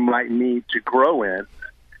you might need to grow in,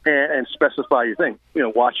 and specify your thing.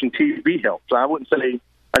 Watching TV helps. I wouldn't say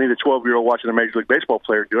I need a 12-year-old watching a Major League Baseball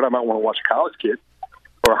player do it. I might want to watch a college kid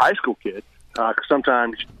or a high school kid because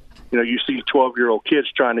sometimes, you see 12-year-old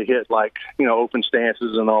kids trying to hit open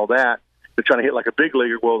stances and all that. They're trying to hit like a big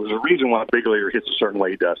leaguer. Well, there's a reason why a big leaguer hits a certain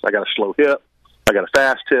way he does. I got a slow hip. I got a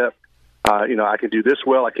fast hip. I can do this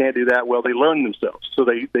well. I can't do that well. They learn themselves. So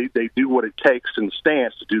they do what it takes in the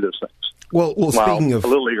stance to do those things. Well, speaking of a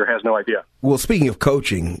little leaguer has no idea. Well, speaking of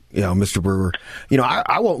coaching, Mr. Brewer,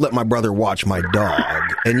 I won't let my brother watch my dog,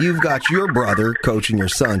 and you've got your brother coaching your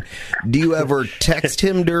son. Do you ever text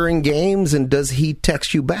him during games, and does he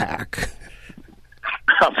text you back?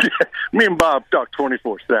 Me and Bob talk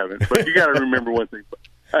 24/7, but you got to remember one thing.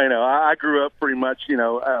 I grew up pretty much, as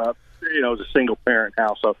a single parent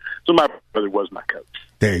household, so my brother was my coach.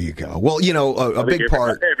 There you go. Well, a big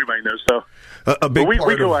part. Everybody knows so. We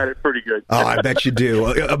go at it pretty good. Oh, I bet you do.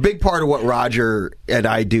 A big part of what Roger and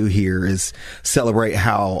I do here is celebrate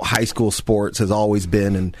how high school sports has always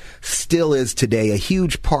been and still is today a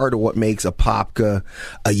huge part of what makes Apopka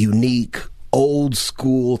a unique, old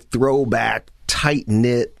school, throwback,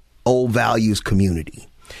 tight-knit, old values community.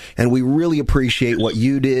 And we really appreciate what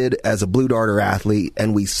you did as a Blue Darter athlete,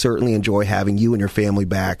 and we certainly enjoy having you and your family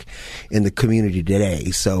back in the community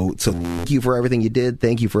today. So thank you for everything you did.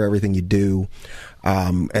 Thank you for everything you do.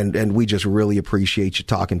 And we just really appreciate you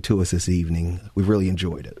talking to us this evening. We've really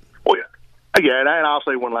enjoyed it. Oh, yeah. Yeah, and I'll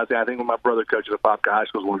say one last thing. I think when my brother coached at Apopka High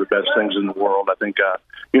School is one of the best things in the world. I think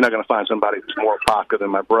you're not going to find somebody who's more Apopka than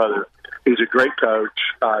my brother. He's a great coach.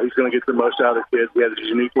 He's going to get the most out of the kids. He has a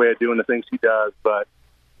unique way of doing the things he does, but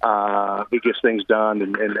he gets things done.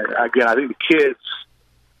 And again, I think the kids,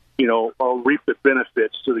 reap the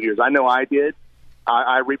benefits to the years. I know I did.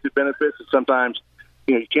 I reap the benefits, and sometimes,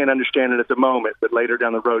 you can't understand it at the moment, but later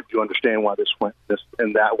down the road, you understand why this went this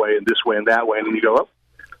and that way and this way and that way. And then you go, oh,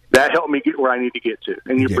 that helped me get where I need to get to.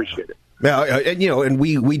 And you appreciate it. Now, and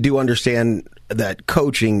we do understand that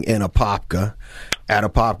coaching in Apopka at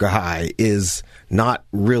Apopka High is not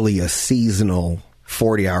really a seasonal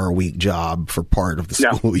 40-hour-a-week job for part of the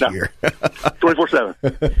school year.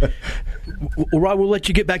 24/7. Well, Rod, we'll let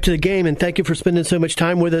you get back to the game, and thank you for spending so much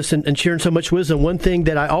time with us and sharing so much wisdom. One thing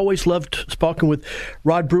that I always loved speaking with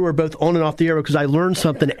Rod Brewer, both on and off the air, because I learn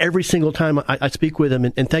something every single time I speak with him,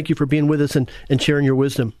 and thank you for being with us and sharing your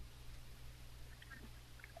wisdom.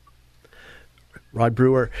 Rod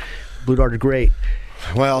Brewer, Blue Darter great.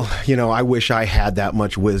 Well, I wish I had that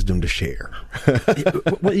much wisdom to share.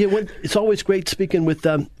 Well, it's always great speaking with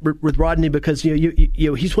Rodney because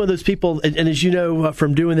he's one of those people, and as you know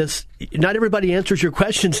from doing this, not everybody answers your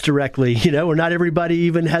questions directly, or not everybody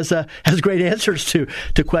even has great answers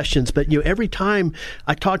to questions. But every time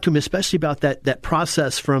I talk to him, especially about that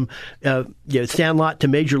process from Sandlot to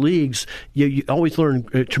major leagues, you always learn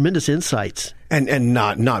tremendous insights. And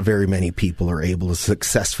not very many people are able to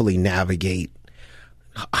successfully navigate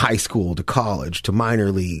high school to college to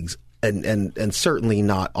minor leagues and certainly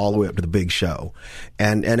not all the way up to the big show.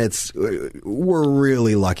 And we're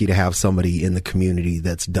really lucky to have somebody in the community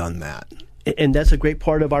that's done that. And that's a great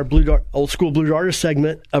part of our old school Blue Darter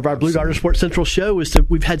segment of our Blue Darter Sports Central show is that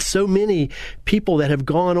we've had so many people that have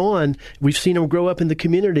gone on. We've seen them grow up in the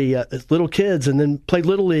community as little kids and then play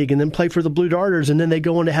Little League and then play for the Blue Darters. And then they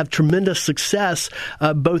go on to have tremendous success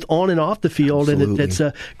both on and off the field. Absolutely. And it's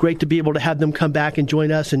great to be able to have them come back and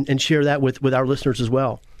join us and share that with our listeners as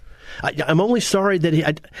well. I'm only sorry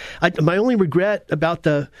that my only regret about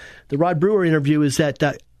the Rod Brewer interview is that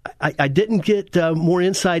I didn't get more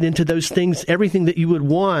insight into those things, everything that you would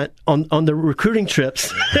want on the recruiting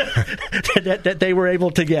trips that they were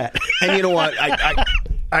able to get. And you know what?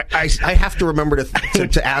 I have to remember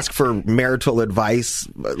to ask for marital advice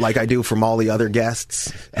like I do from all the other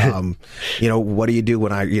guests. What do you do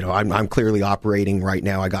when I'm clearly operating right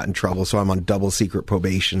now. I got in trouble, so I'm on double secret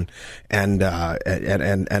probation, and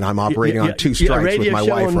I'm operating on two strikes with my wife right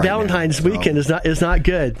now. Radio show on Valentine's weekend is not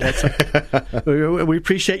good. We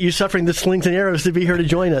appreciate you suffering the slings and arrows to be here to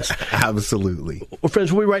join us. Absolutely. Well,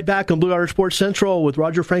 friends, we'll be right back on Blue Darter Sports Central with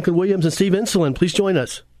Roger Franklin Williams and Steve Insulin. Please join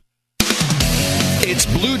us. It's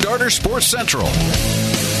Blue Darter Sports Central.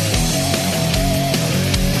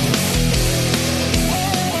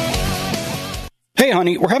 Hey,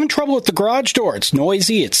 honey, we're having trouble with the garage door. It's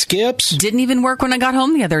noisy, it skips. Didn't even work when I got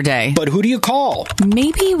home the other day. But who do you call?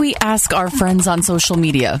 Maybe we ask our friends on social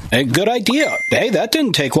media. Hey, good idea. Hey, that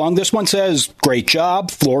didn't take long. This one says, great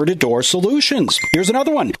job, Florida Door Solutions. Here's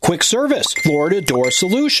another one. Quick service, Florida Door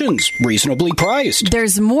Solutions. Reasonably priced.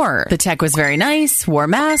 There's more. The tech was very nice. Wore a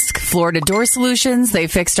mask. Florida Door Solutions. They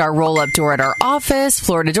fixed our roll-up door at our office.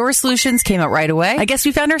 Florida Door Solutions came out right away. I guess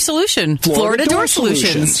we found our solution. Florida Door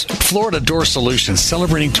Solutions. Florida Door Solutions,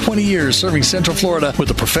 celebrating 20 years serving Central Florida with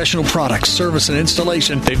the professional products, service, and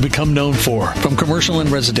installation they've become known for. From commercial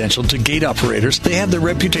and residential to gate operators, they have their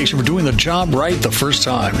reputation for doing the job right the first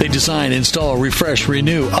time. They design, install, refresh,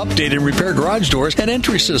 renew, update, and repair garage doors and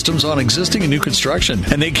entry systems on existing and new construction.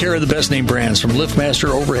 And they carry the best name brands from LiftMaster,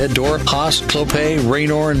 Overhead Door, Haas, Clopay,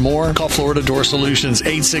 Raynor, and more. Call Florida Door Solutions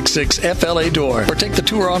 866-FLA-DOOR or take the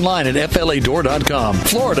tour online at FLADoor.com.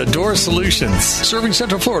 Florida Door Solutions, serving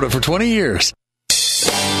Central Florida for 20 years.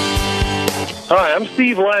 Hi, I'm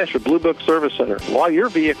Steve Lash at Blue Book Service Center. While your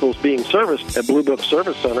vehicle's being serviced at Blue Book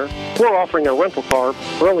Service Center, we're offering a rental car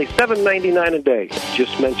for only $7.99 a day.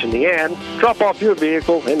 Just mention the ad, drop off your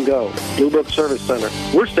vehicle, and go. Blue Book Service Center.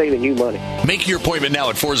 We're saving you money. Make your appointment now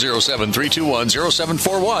at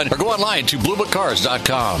 407-321-0741 or go online to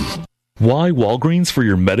bluebookcars.com. Why Walgreens for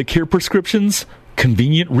your Medicare prescriptions?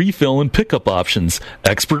 Convenient refill and pickup options,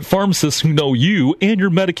 expert pharmacists who know you and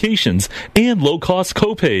your medications, and low-cost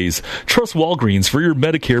copays. Trust Walgreens for your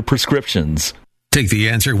Medicare prescriptions. Take The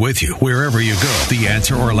Answer with you wherever you go.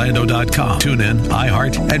 TheAnswerOrlando.com. Tune in,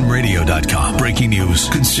 iHeart, and Radio.com. Breaking news,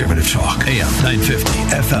 conservative talk, AM 950,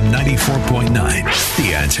 FM 94.9.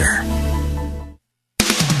 The Answer.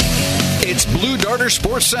 It's Blue Darter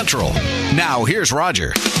Sports Central. Now, here's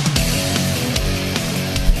Roger.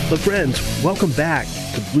 Hello, friends. Welcome back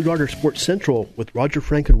to Blue Darter Sports Central with Roger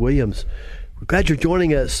Franklin Williams. We're glad you're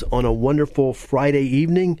joining us on a wonderful Friday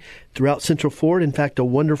evening throughout Central Florida. In fact, a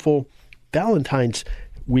wonderful Valentine's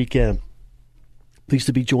weekend. Pleased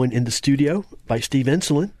to be joined in the studio by Steve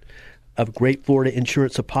Insulin of Great Florida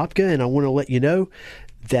Insurance Apopka. And I want to let you know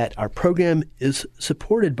that our program is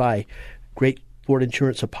supported by Great Florida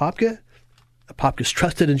Insurance Apopka, Apopka's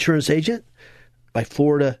trusted insurance agent, by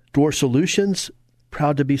Florida Door Solutions,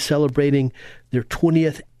 proud to be celebrating their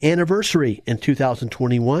 20th anniversary in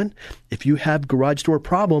 2021. If you have garage door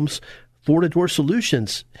problems, Florida Door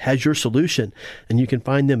Solutions has your solution, and you can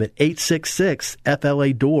find them at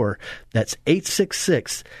 866-FLA-DOOR. That's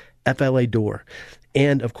 866-FLA-DOOR.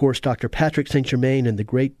 And, of course, Dr. Patrick St. Germain and the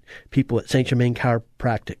great people at St. Germain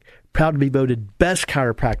Chiropractic. Proud to be voted best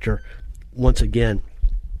chiropractor once again.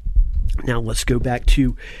 Now let's go back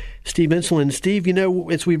to Steve Insulin. Steve,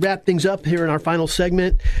 as we wrap things up here in our final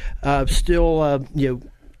segment, main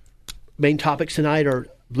topics tonight are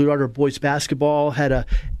Blue Darter boys basketball had a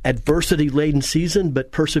adversity-laden season,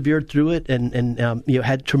 but persevered through it and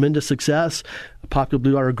had tremendous success. Popular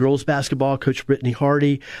Blue Darter girls basketball, Coach Brittany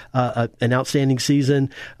Hardy, an outstanding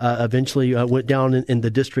season. Eventually went down in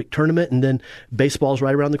the district tournament, and then baseball's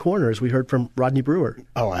right around the corner, as we heard from Rodney Brewer.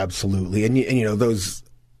 Oh, absolutely, and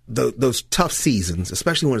those tough seasons,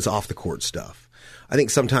 especially when it's off the court stuff, I think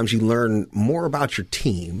sometimes you learn more about your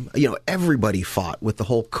team. Everybody fought with the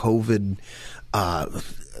whole COVID,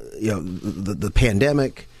 the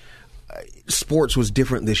pandemic. Sports was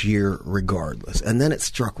different this year regardless. And then it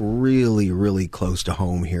struck really, really close to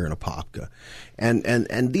home here in Apopka.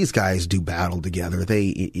 And these guys do battle together.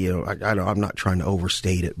 They, I'm not trying to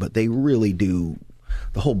overstate it, but they really do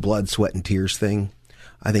the whole blood, sweat, and tears thing.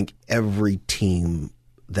 I think every team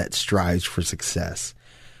that strives for success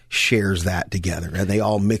shares that together, and they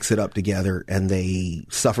all mix it up together, and they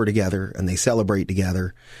suffer together, and they celebrate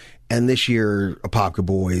together. And this year, Apopka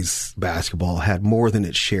boys basketball had more than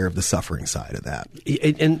its share of the suffering side of that.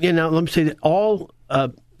 And let me say that all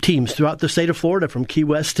teams throughout the state of Florida, from Key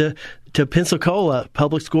West to Pensacola,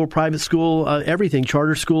 public school, private school, everything,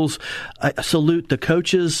 charter schools, I salute the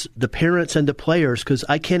coaches, the parents, and the players, because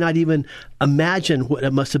I cannot even imagine what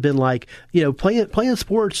it must have been like. Playing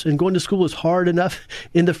sports and going to school is hard enough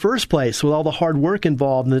in the first place with all the hard work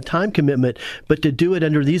involved and the time commitment, but to do it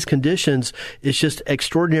under these conditions is just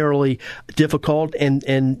extraordinarily difficult. And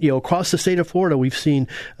across the state of Florida, we've seen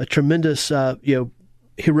a tremendous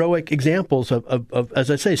heroic examples of,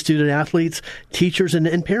 as I say, student athletes, teachers,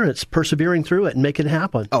 and parents persevering through it and making it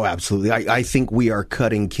happen. Oh, absolutely. I think we are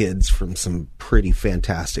cutting kids from some pretty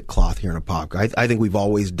fantastic cloth here in Apopka. I think we've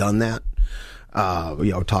always done that.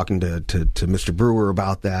 Talking to Mr. Brewer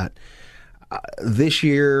about that. This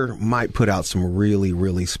year might put out some really,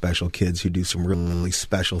 really special kids who do some really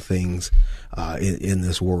special things in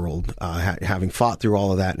this world. Having fought through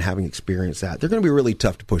all of that and having experienced that, they're going to be really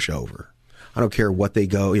tough to push over. I don't care what they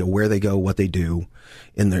go, where they go, what they do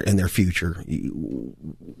in their future.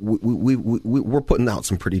 We're putting out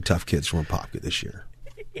some pretty tough kids from Apopka this year.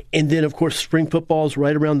 And then, of course, spring football is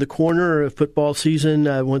right around the corner. Football season,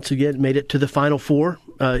 once again, made it to the Final Four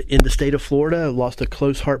in the state of Florida. Lost a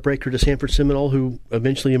close heartbreaker to Sanford Seminole, who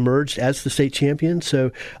eventually emerged as the state champion.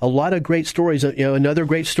 So a lot of great stories. Another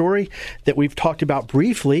great story that we've talked about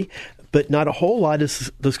briefly, but not a whole lot,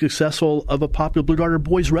 is the successful of Apopka Blue Darter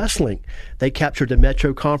boys wrestling. They captured the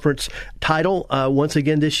Metro Conference title once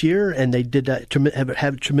again this year, and they did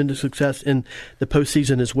have tremendous success in the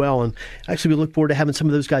postseason as well. And actually, we look forward to having some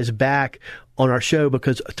of those guys back on our show,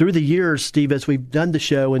 because through the years, Steve, as we've done the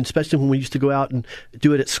show, and especially when we used to go out and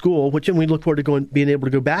do it at school, which we look forward to being able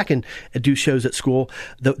to go back and do shows at school,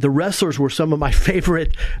 the wrestlers were some of my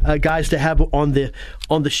favorite guys to have on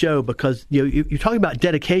the show, because you're talking about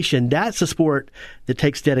dedication. That's a sport that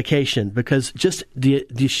takes dedication, because just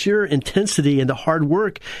the sheer intensity and the hard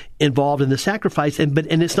work involved in the sacrifice, and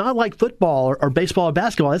it's not like football or baseball or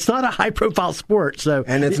basketball. It's not a high profile sport,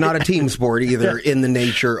 and it's not a team sport either in the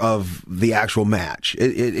nature of the actual match.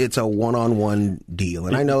 It's a one-on-one deal,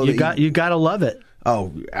 and I know you got to love it.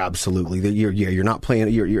 Oh, absolutely. You're not playing.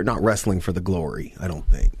 You're not wrestling for the glory. I don't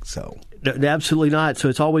think so. No, absolutely not. So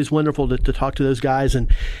it's always wonderful to talk to those guys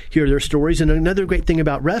and hear their stories. And another great thing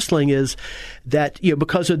about wrestling is that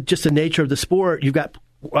because of just the nature of the sport, you've got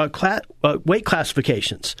weight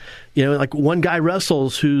classifications. Like one guy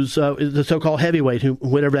wrestles who's the so-called heavyweight,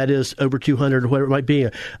 whatever that is, over 200 or whatever it might be.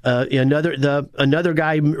 Another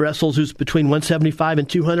guy wrestles who's between 175 and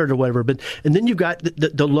 200 or whatever. And then you've got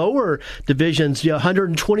the lower divisions,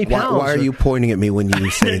 120 pounds. Why are you pointing at me when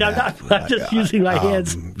you say that? I'm just using my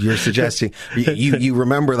hands. You're suggesting you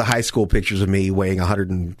remember the high school pictures of me weighing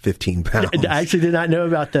 115 pounds. I actually did not know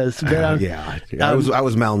about those. But, I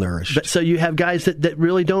was malnourished. But, so you have guys that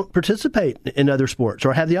really don't participate in other sports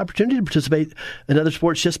or have the opportunity to participate in other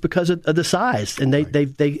sports just because of the size, and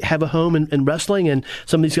they have a home in wrestling, and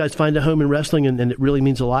some of these guys find a home in wrestling, and it really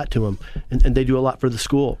means a lot to them, and they do a lot for the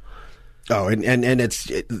school. Oh, and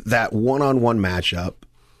it's that one-on-one matchup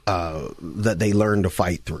that they learn to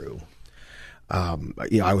fight through.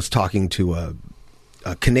 I was talking to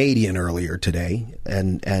a Canadian earlier today,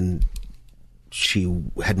 and she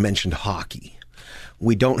had mentioned hockey.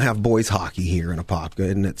 We don't have boys hockey here in Apopka,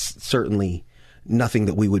 and it's certainly nothing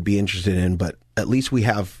that we would be interested in, but at least we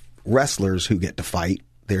have wrestlers who get to fight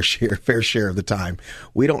their fair share of the time.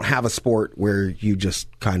 We don't have a sport where you just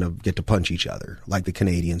kind of get to punch each other like the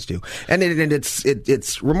Canadians do. And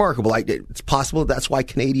it's remarkable. It's possible that's why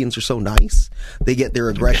Canadians are so nice. They get their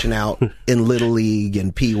aggression out in Little League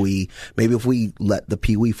and Pee Wee. Maybe if we let the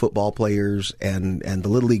Pee Wee football players and the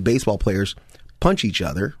Little League baseball players punch each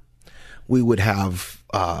other, we would have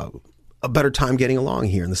a better time getting along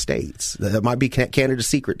here in the States. That might be Canada's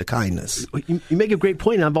secret to kindness. You make a great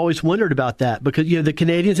point, and I've always wondered about that, because the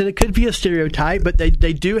Canadians, and it could be a stereotype, but they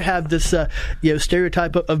do have this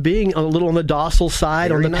stereotype of being a little on the docile side,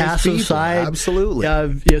 Very on the nice passive people. side.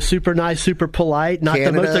 Absolutely. Super nice, super polite, not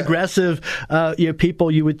the most aggressive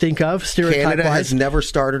people you would think of, stereotype-wise. Canada has never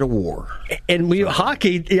started a war. And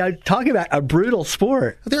hockey, talking about a brutal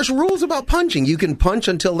sport. There's rules about punching. You can punch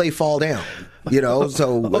until they fall down.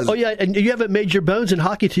 And you haven't made your bones in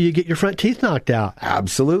hockey till you get your front teeth knocked out.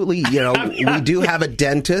 Absolutely. We do have a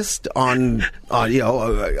dentist on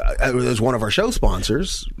as one of our show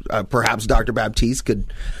sponsors. Perhaps Dr. Baptiste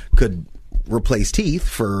could replace teeth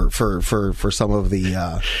for some of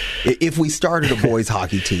the. If we started a boys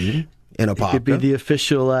hockey team in Apopka, it could be the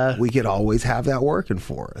official. We could always have that working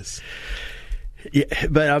for us. Yeah,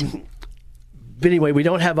 but anyway, we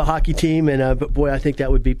don't have a hockey team, and but boy, I think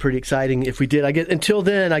that would be pretty exciting if we did. I guess until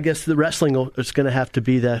then, I guess the wrestling is going to have to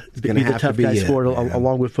be the tough guy sport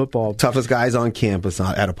along with football. Toughest guys on campus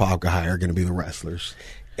at Apopka High are going to be the wrestlers.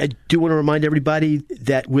 I do want to remind everybody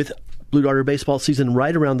that with Blue Darter baseball season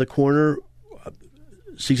right around the corner,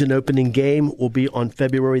 season opening game will be on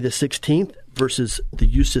February the 16th versus the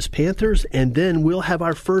Eustis Panthers, and then we'll have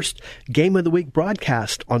our first Game of the Week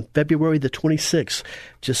broadcast on February the 26th.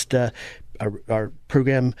 Just our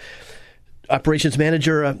program operations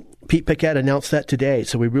manager, Pete Pickett, announced that today.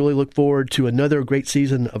 So we really look forward to another great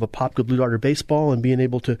season of Apopka Blue Darter baseball and being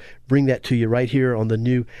able to bring that to you right here on the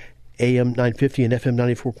new AM 950 and FM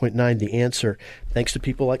 94.9, The Answer. Thanks to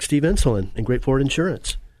people like Steve Insulin and Great Florida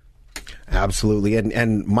Insurance. Absolutely.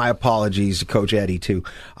 And my apologies to Coach Eddie, too.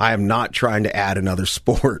 I am not trying to add another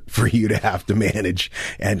sport for you to have to manage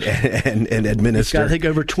and administer. Got to think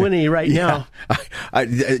over 20 right now.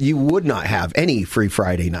 You would not have any free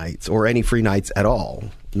Friday nights or any free nights at all.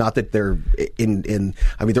 Not that they're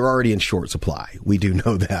they're already in short supply. We do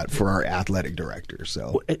know that for our athletic director.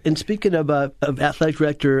 So, and speaking of athletic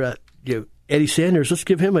director, Eddie Sanders, let's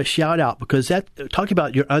give him a shout out, because talking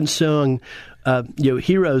about your unsung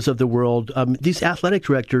heroes of the world. These athletic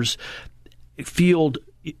directors field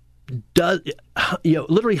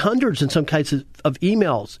literally hundreds in some cases of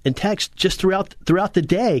emails and texts just throughout the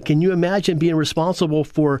day. Can you imagine being responsible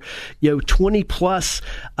for 20 plus,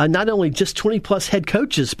 not only just 20 plus head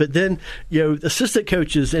coaches, but then assistant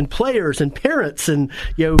coaches and players and parents, and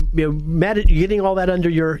getting all that under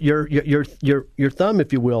your thumb,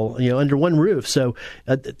 if you will, under one roof. So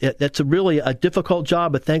that's really a difficult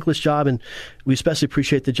job, a thankless job, and we especially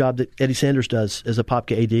appreciate the job that Eddie Sanders does as a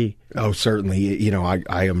Popka AD. Oh, certainly.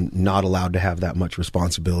 I am not allowed to have that much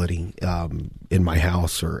responsibility in my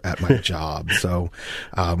house or at my job. So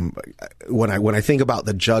when I think about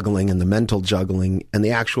the juggling and the mental juggling and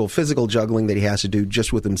the actual physical juggling that he has to do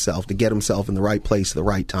just with himself to get himself in the right place at the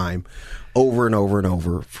right time over and over and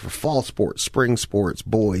over for fall sports, spring sports,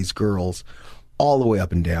 boys, girls, all the way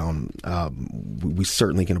up and down, we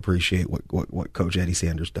certainly can appreciate what Coach Eddie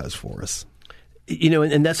Sanders does for us.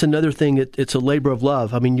 And that's another thing. It's a labor of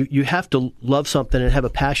love. I mean, you have to love something and have a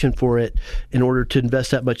passion for it in order to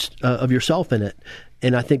invest that much of yourself in it.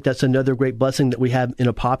 And I think that's another great blessing that we have in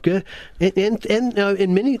Apopka and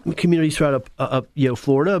in many communities throughout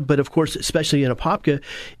Florida, but of course, especially in Apopka,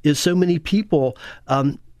 is so many people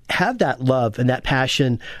have that love and that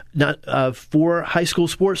passion, not for high school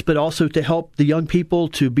sports, but also to help the young people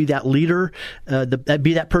to be that leader,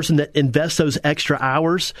 be that person that invests those extra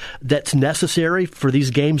hours that's necessary for these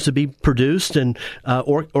games to be produced and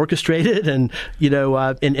orchestrated and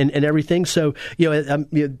and everything. So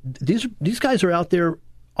these guys are out there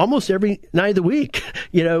almost every night of the week,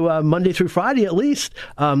 Monday through Friday at least,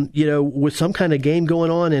 with some kind of game going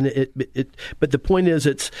on. And but the point is,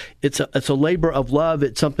 it's a labor of love.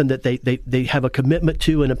 It's something that they have a commitment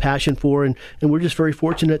to and a passion for, and we're just very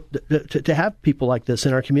fortunate to have people like this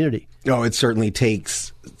in our community. Oh, it certainly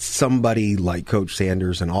takes somebody like Coach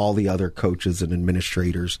Sanders and all the other coaches and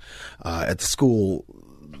administrators at the school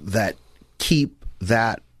that keep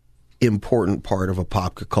that important part of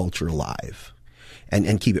Apopka culture alive.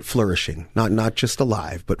 And keep it flourishing, not just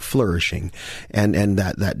alive, but flourishing, and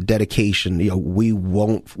that dedication.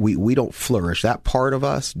 We don't flourish. That part of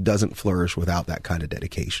us doesn't flourish without that kind of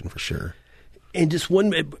dedication, for sure. And just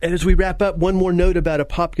as we wrap up, one more note about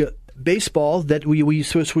Apopka baseball that we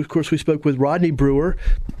spoke with Rodney Brewer,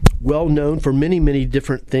 well known for many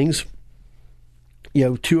different things.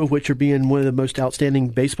 Two of which are being one of the most outstanding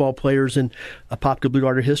baseball players in Apopka Blue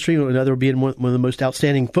Darter history, and another being one of the most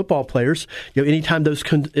outstanding football players. Anytime those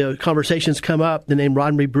conversations come up, the name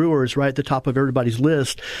Rodney Brewer is right at the top of everybody's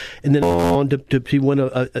list. And then on to be one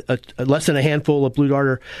of less than a handful of Blue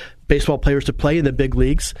Darter baseball players to play in the big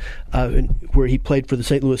leagues, where he played for the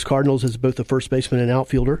St. Louis Cardinals as both a first baseman and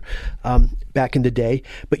outfielder back in the day.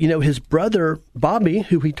 But his brother Bobby,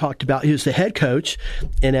 who we talked about, he was the head coach,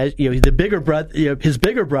 and as the bigger brother, his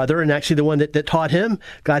bigger brother, and actually the one that taught him,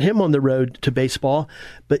 got him on the road to baseball.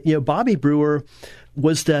 But Bobby Brewer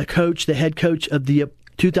was the head coach of the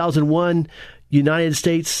 2001 United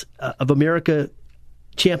States of America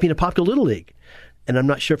champion Apopka Little League. And I'm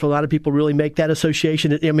not sure if a lot of people really make that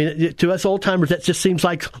association. I mean, to us old timers, that just seems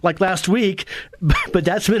like last week, but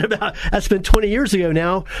that's been 20 years ago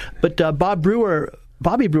now. But Bobby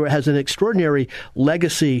Brewer has an extraordinary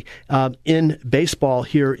legacy in baseball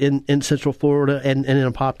here in Central Florida and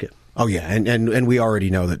in Apopka. Oh, yeah, and we already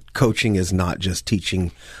know that coaching is not just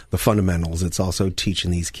teaching the fundamentals. It's also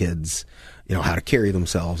teaching these kids, how to carry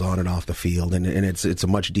themselves on and off the field, and it's a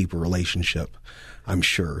much deeper relationship, I'm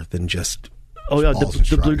sure, than just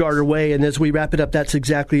the Blue Darter way. And as we wrap it up, that's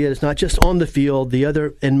exactly it. It's not just on the field. The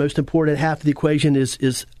other and most important half of the equation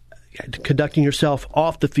is conducting yourself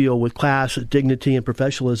off the field with class, dignity, and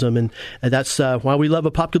professionalism. And that's why we love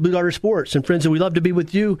a Popular Blue Darter Sports. And friends, we love to be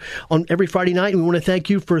with you on every Friday night. And we want to thank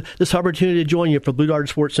you for this opportunity to join you for Blue Darter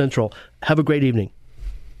Sports Central. Have a great evening.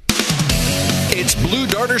 It's Blue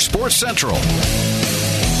Darter Sports Central.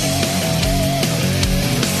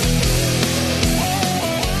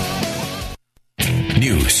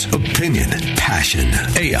 News, opinion, passion.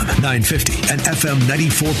 AM 950 and FM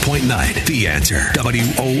 94.9. The Answer.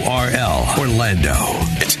 WORL. Orlando.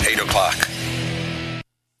 It's 8 o'clock.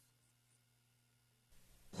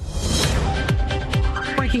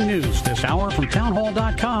 Breaking news this hour from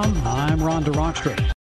townhall.com. I'm Ron DeRockstra.